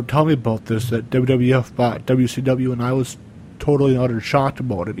they would tell me about this, that WWF bought WCW, and I was totally and utter shocked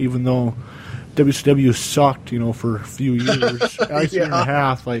about it, even though WCW sucked, for a few years, a year and a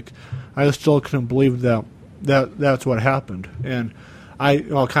half. Like, I still couldn't believe that's what happened. And I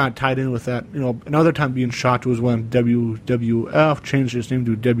kind of tied in with that. Another time being shocked was when WWF changed its name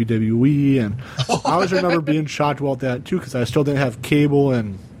to WWE, and I always remember being shocked about that too, because I still didn't have cable.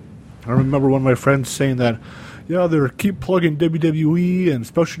 And I remember one of my friends saying that, yeah, they keep plugging WWE, and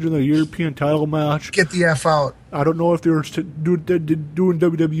especially during the European title match. Get the F out. I don't know if they were doing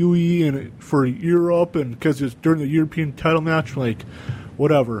WWE and for Europe, and because it's during the European title match, like,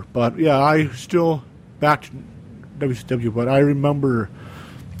 whatever. But, yeah, I still back to WCW, but I remember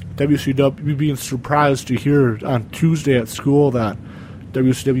WCW being surprised to hear on Tuesday at school that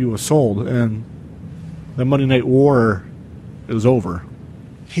WCW was sold, and the Monday Night War is over.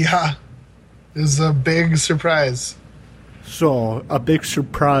 Yeah, it was a big surprise. So, a big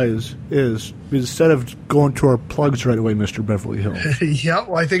surprise is, instead of going to our plugs right away, Mr. Beverly Hills, Yeah,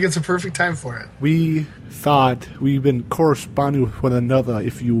 well, I think it's a perfect time for it. we thought we've been corresponding with one another,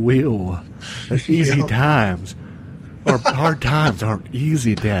 if you will. Easy Yep. times. Or hard times aren't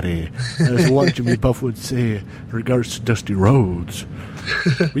easy, Daddy, as one Jimmy Buff would say in regards to Dusty Rhodes.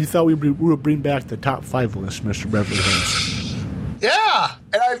 We thought we would bring back the top 5 list, Mr. Beverly Hills. Yeah,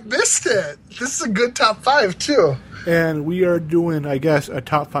 and I missed it. This is a good top 5, too. And we are doing, I guess, a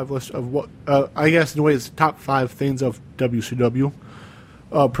top 5 list of what, I guess in a way it's top 5 things of WCW.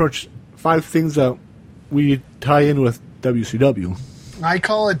 Approach 5 things that we tie in with WCW. I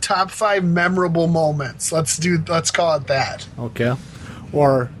call it top 5 memorable moments. Let's call it that. Okay.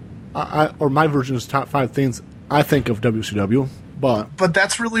 Or my version is top 5 things I think of WCW, but But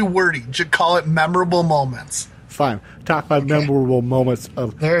that's really wordy. Just call it memorable moments. fine. Top 5 memorable moments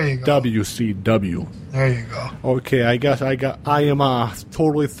of There you go. WCW. There you go. Okay, I guess I am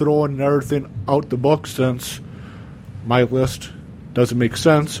totally throwing everything out the book since my list doesn't make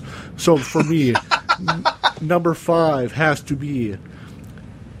sense. So for me, number 5 has to be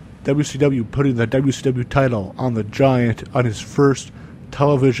WCW putting the WCW title on the Giant on his first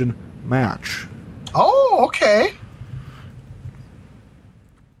television match. Oh, okay.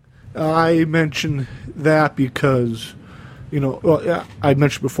 I mention that because, I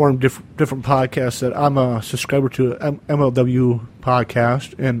mentioned before in different podcasts that I'm a subscriber to MLW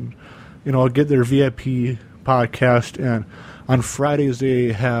podcast, and, I get their VIP podcast, and on Fridays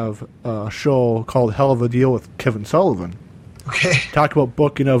they have a show called Hell of a Deal with Kevin Sullivan. Okay. Talk about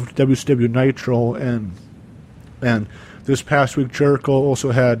booking of WCW Nitro, and this past week Jericho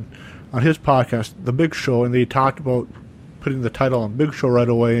also had on his podcast The Big Show, and they talked about putting the title on Big Show right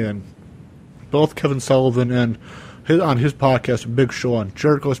away, and both Kevin Sullivan and on his podcast Big Show, on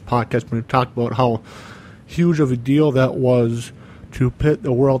Jericho's podcast, when he talked about how huge of a deal that was to put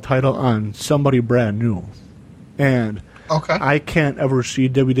the world title on somebody brand new. And Okay. I can't ever see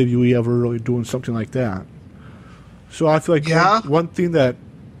WWE ever really doing something like that. So I feel like one thing that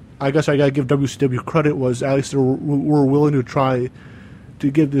I guess I got to give WCW credit was at least they were willing to try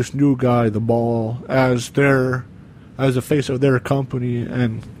to give this new guy the ball as the face of their company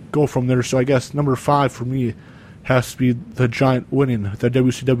and go from there. So I guess number 5 for me has to be the Giant winning the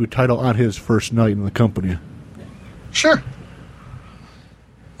WCW title on his first night in the company. Sure.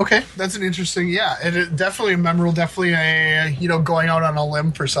 Okay, that's an interesting, it definitely memorable, definitely a, going out on a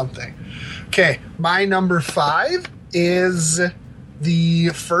limb for something. Okay, my number 5 is the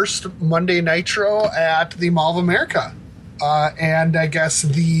first Monday Nitro at the Mall of America. And I guess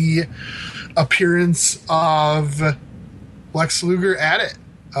the appearance of Lex Luger at it.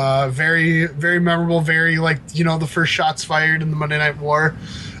 Very, very memorable, very, the first shots fired in the Monday Night War,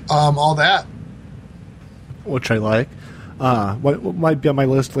 all that. Which I like. What might be on my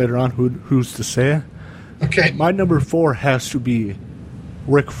list later on, who's to say? Okay. My number 4 has to be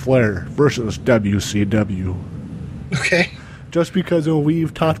Ric Flair versus WCW. Okay. Just because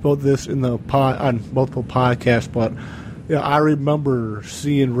we've talked about this in the on multiple podcasts, but I remember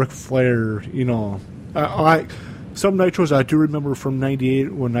seeing Ric Flair. Some Nitros I do remember from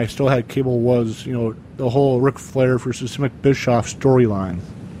 '98 when I still had cable was the whole Ric Flair versus Mick Bischoff storyline,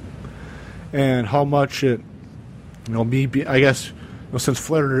 and how much it I guess since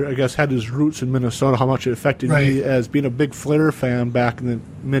Flair had his roots in Minnesota, how much it affected me as being a big Flair fan back in the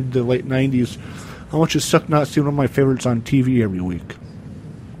mid to late '90s. How much it sucked not seeing one of my favorites on TV every week.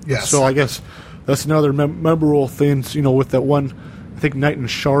 Yes. So I guess that's another memorable thing, with that one, I think, night in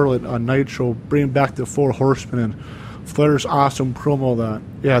Charlotte on Nitro, bringing back the 4 Horsemen and Flair's awesome promo.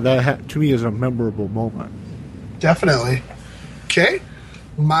 That to me is a memorable moment. Definitely. Okay.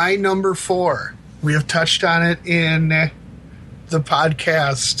 My number 4. We have touched on it in the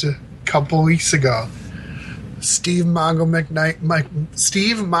podcast a couple weeks ago. Steve Mongo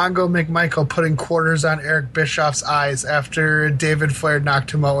McMichael putting quarters on Eric Bischoff's eyes after David Flair knocked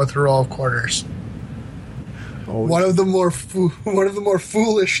him out with a roll of quarters. Oh, One of the more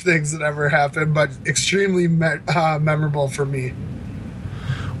foolish things that ever happened, but extremely memorable for me.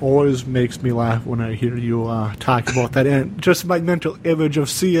 always makes me laugh when I hear you talk about that. And just my mental image of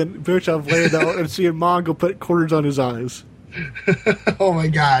seeing Bischoff laying out and seeing Mongo put quarters on his eyes. Oh my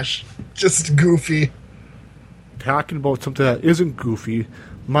gosh. Just goofy. Talking about something that isn't goofy,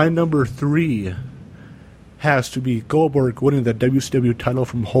 my number 3 has to be Goldberg winning the WCW title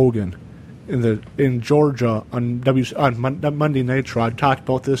from Hogan in Georgia on Monday Nitro. I talked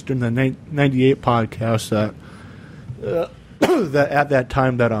about this during the 98 podcast that at that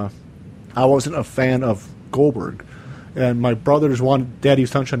time that I wasn't a fan of Goldberg, and my brothers Daddy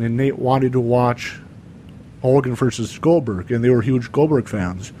Sunshine and Nate wanted to watch Hogan versus Goldberg, and they were huge Goldberg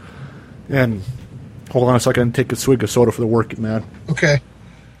fans. And hold on a second, and take a swig of soda for the working man. Okay.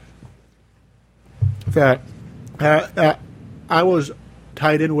 That I was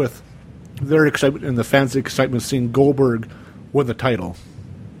tied in with their excitement and the fans' excitement seeing Goldberg win the title.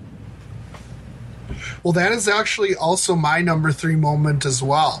 Well, that is actually also my number 3 moment as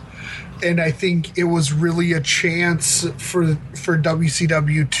well. And I think it was really a chance for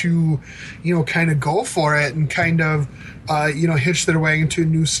WCW to, kind of go for it and kind of, hitch their wagon to a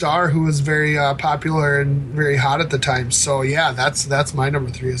new star who was very popular and very hot at the time. So, yeah, that's my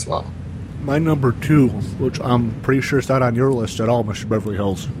number 3 as well. My number 2, which I'm pretty sure is not on your list at all, Mr. Beverly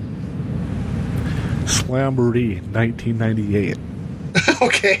Hills. Slamboree 1998.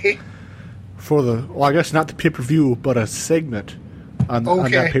 Okay. I guess not the pay-per-view, but a segment on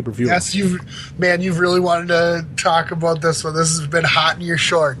that pay-per-view. Yes, you've really wanted to talk about this one. This has been hot in your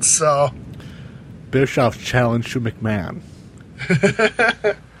shorts, so. Bischoff's challenge to McMahon.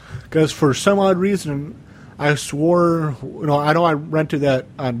 Because for some odd reason, I swore, I know I rented that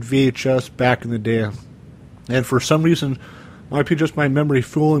on VHS back in the day, and for some reason, might be just my memory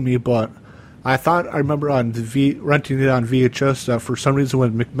fooling me, but I thought I remember renting it on VHS that for some reason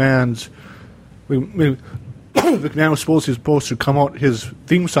when McMahon was supposed to come out, his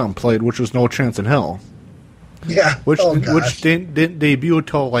theme song played, which was No Chance in Hell. Yeah. Which didn't debut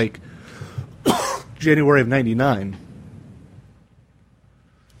until January of '99.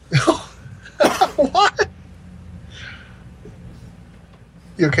 What?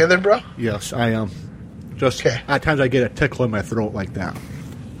 You okay there, bro? Yes, I am. Just okay. At times I get a tickle in my throat like that.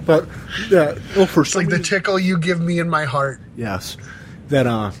 But for it's like the tickle you give me in my heart. Yes. That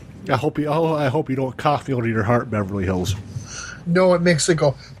I hope you don't cough me out of your heart, Beverly Hills. No, it makes it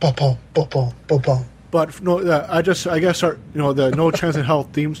go bo-bo, bo-bo, bo-bo. But no, I guess the No Chance in Hell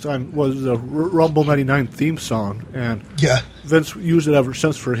theme song was the Rumble '99 theme song, and yeah, Vince used it ever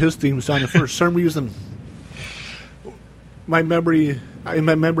since for his theme song. And for some reason, I remember when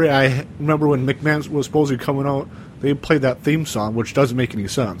McMahon was supposed to be coming out, they played that theme song, which doesn't make any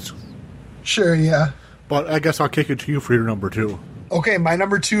sense. Sure, yeah. But I guess I'll kick it to you for your number 2. Okay, my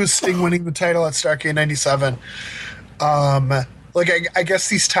number 2 is Sting winning the title at Starrcade '97. I guess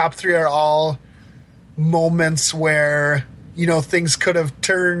these top 3 are all moments where, things could have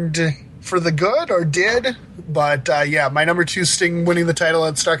turned for the good or did. But, my number 2, Sting winning the title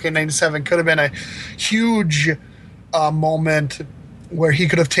at Starrcade '97, could have been a huge moment where he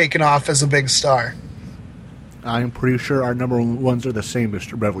could have taken off as a big star. I'm pretty sure our number 1s are the same,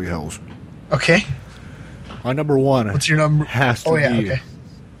 Mr. Beverly Hills. Okay. My number 1 What's your number? Has to be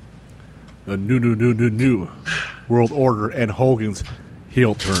the new World Order and Hogan's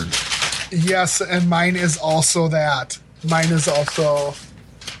heel turn. Yes, and mine is also that. Mine is also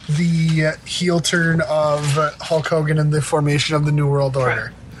the heel turn of Hulk Hogan and the formation of the New World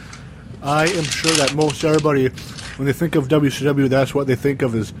Order. I am sure that most everybody, when they think of WCW, that's what they think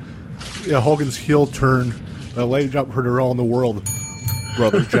of is Hogan's heel turn, the leg jump heard around the world,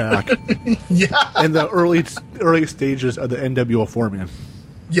 Brother Jack. Yeah. In the early stages of the NWO forming.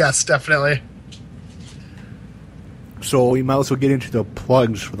 Yes, definitely. So we might as well get into the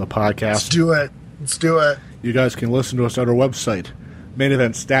plugs for the podcast. Let's do it. You guys can listen to us on our website,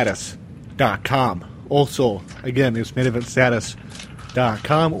 maineventstatus.com. Also, again, it's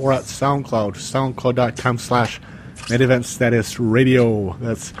maineventstatus.com or at SoundCloud, soundcloud.com/maineventstatusradio.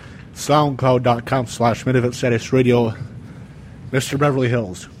 That's soundcloud.com/maineventstatusradio. Mr. Beverly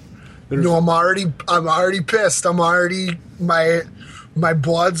Hills. No, I'm already pissed. My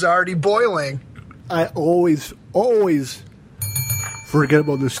blood's already boiling. I always forget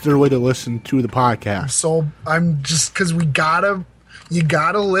about this third way to listen to the podcast. So I'm just because you gotta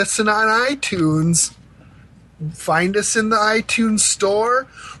listen on iTunes. Find us in the iTunes store,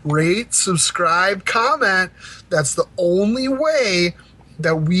 rate, subscribe, comment. That's the only way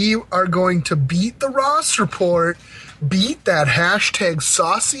that we are going to beat the Ross Report, beat that hashtag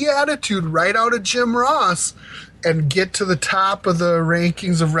saucy attitude right out of Jim Ross, and get to the top of the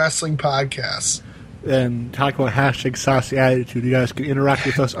rankings of wrestling podcasts. and talk about hashtag Saucy Attitude. You guys can interact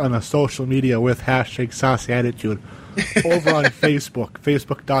with us on the social media with hashtag Saucy Attitude over on Facebook,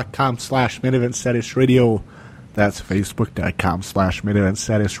 facebook.com/Main Event Status Radio. That's facebook.com/Main Event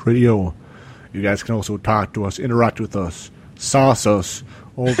Status Radio. You guys can also talk to us, interact with us, sauce us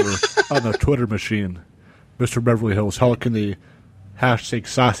over on the Twitter machine. Mr. Beverly Hills, how can the hashtag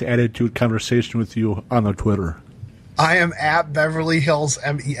Saucy Attitude conversation with you on the Twitter? I am at Beverly Hills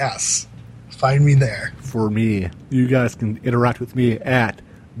MES. Find me there. For me, you guys can interact with me at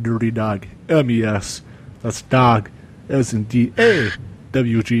Dirty Dog MES. That's dog as in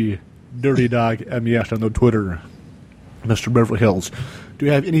DAWG. Dirty Dog MES on the Twitter. Mr. Beverly Hills, do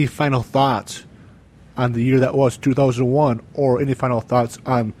you have any final thoughts on the year that was 2001, or any final thoughts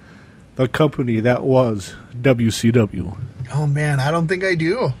on the company that was WCW? Oh man, I don't think I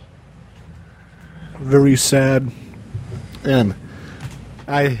do. Very sad. And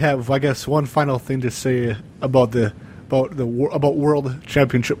I have, I guess, one final thing to say about about World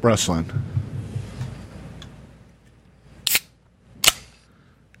Championship Wrestling.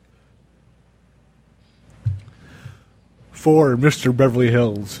 For Mr. Beverly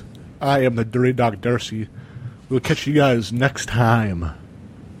Hills, I am the Dirty Dog Darcy. We'll catch you guys next time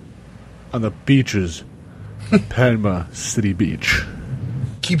on the beaches of Panama City Beach.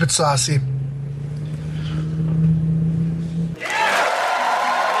 Keep it saucy.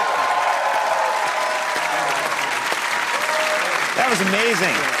 That was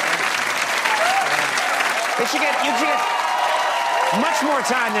amazing. You should get much more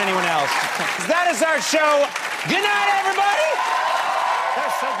time than anyone else. That is our show. Good night, everybody!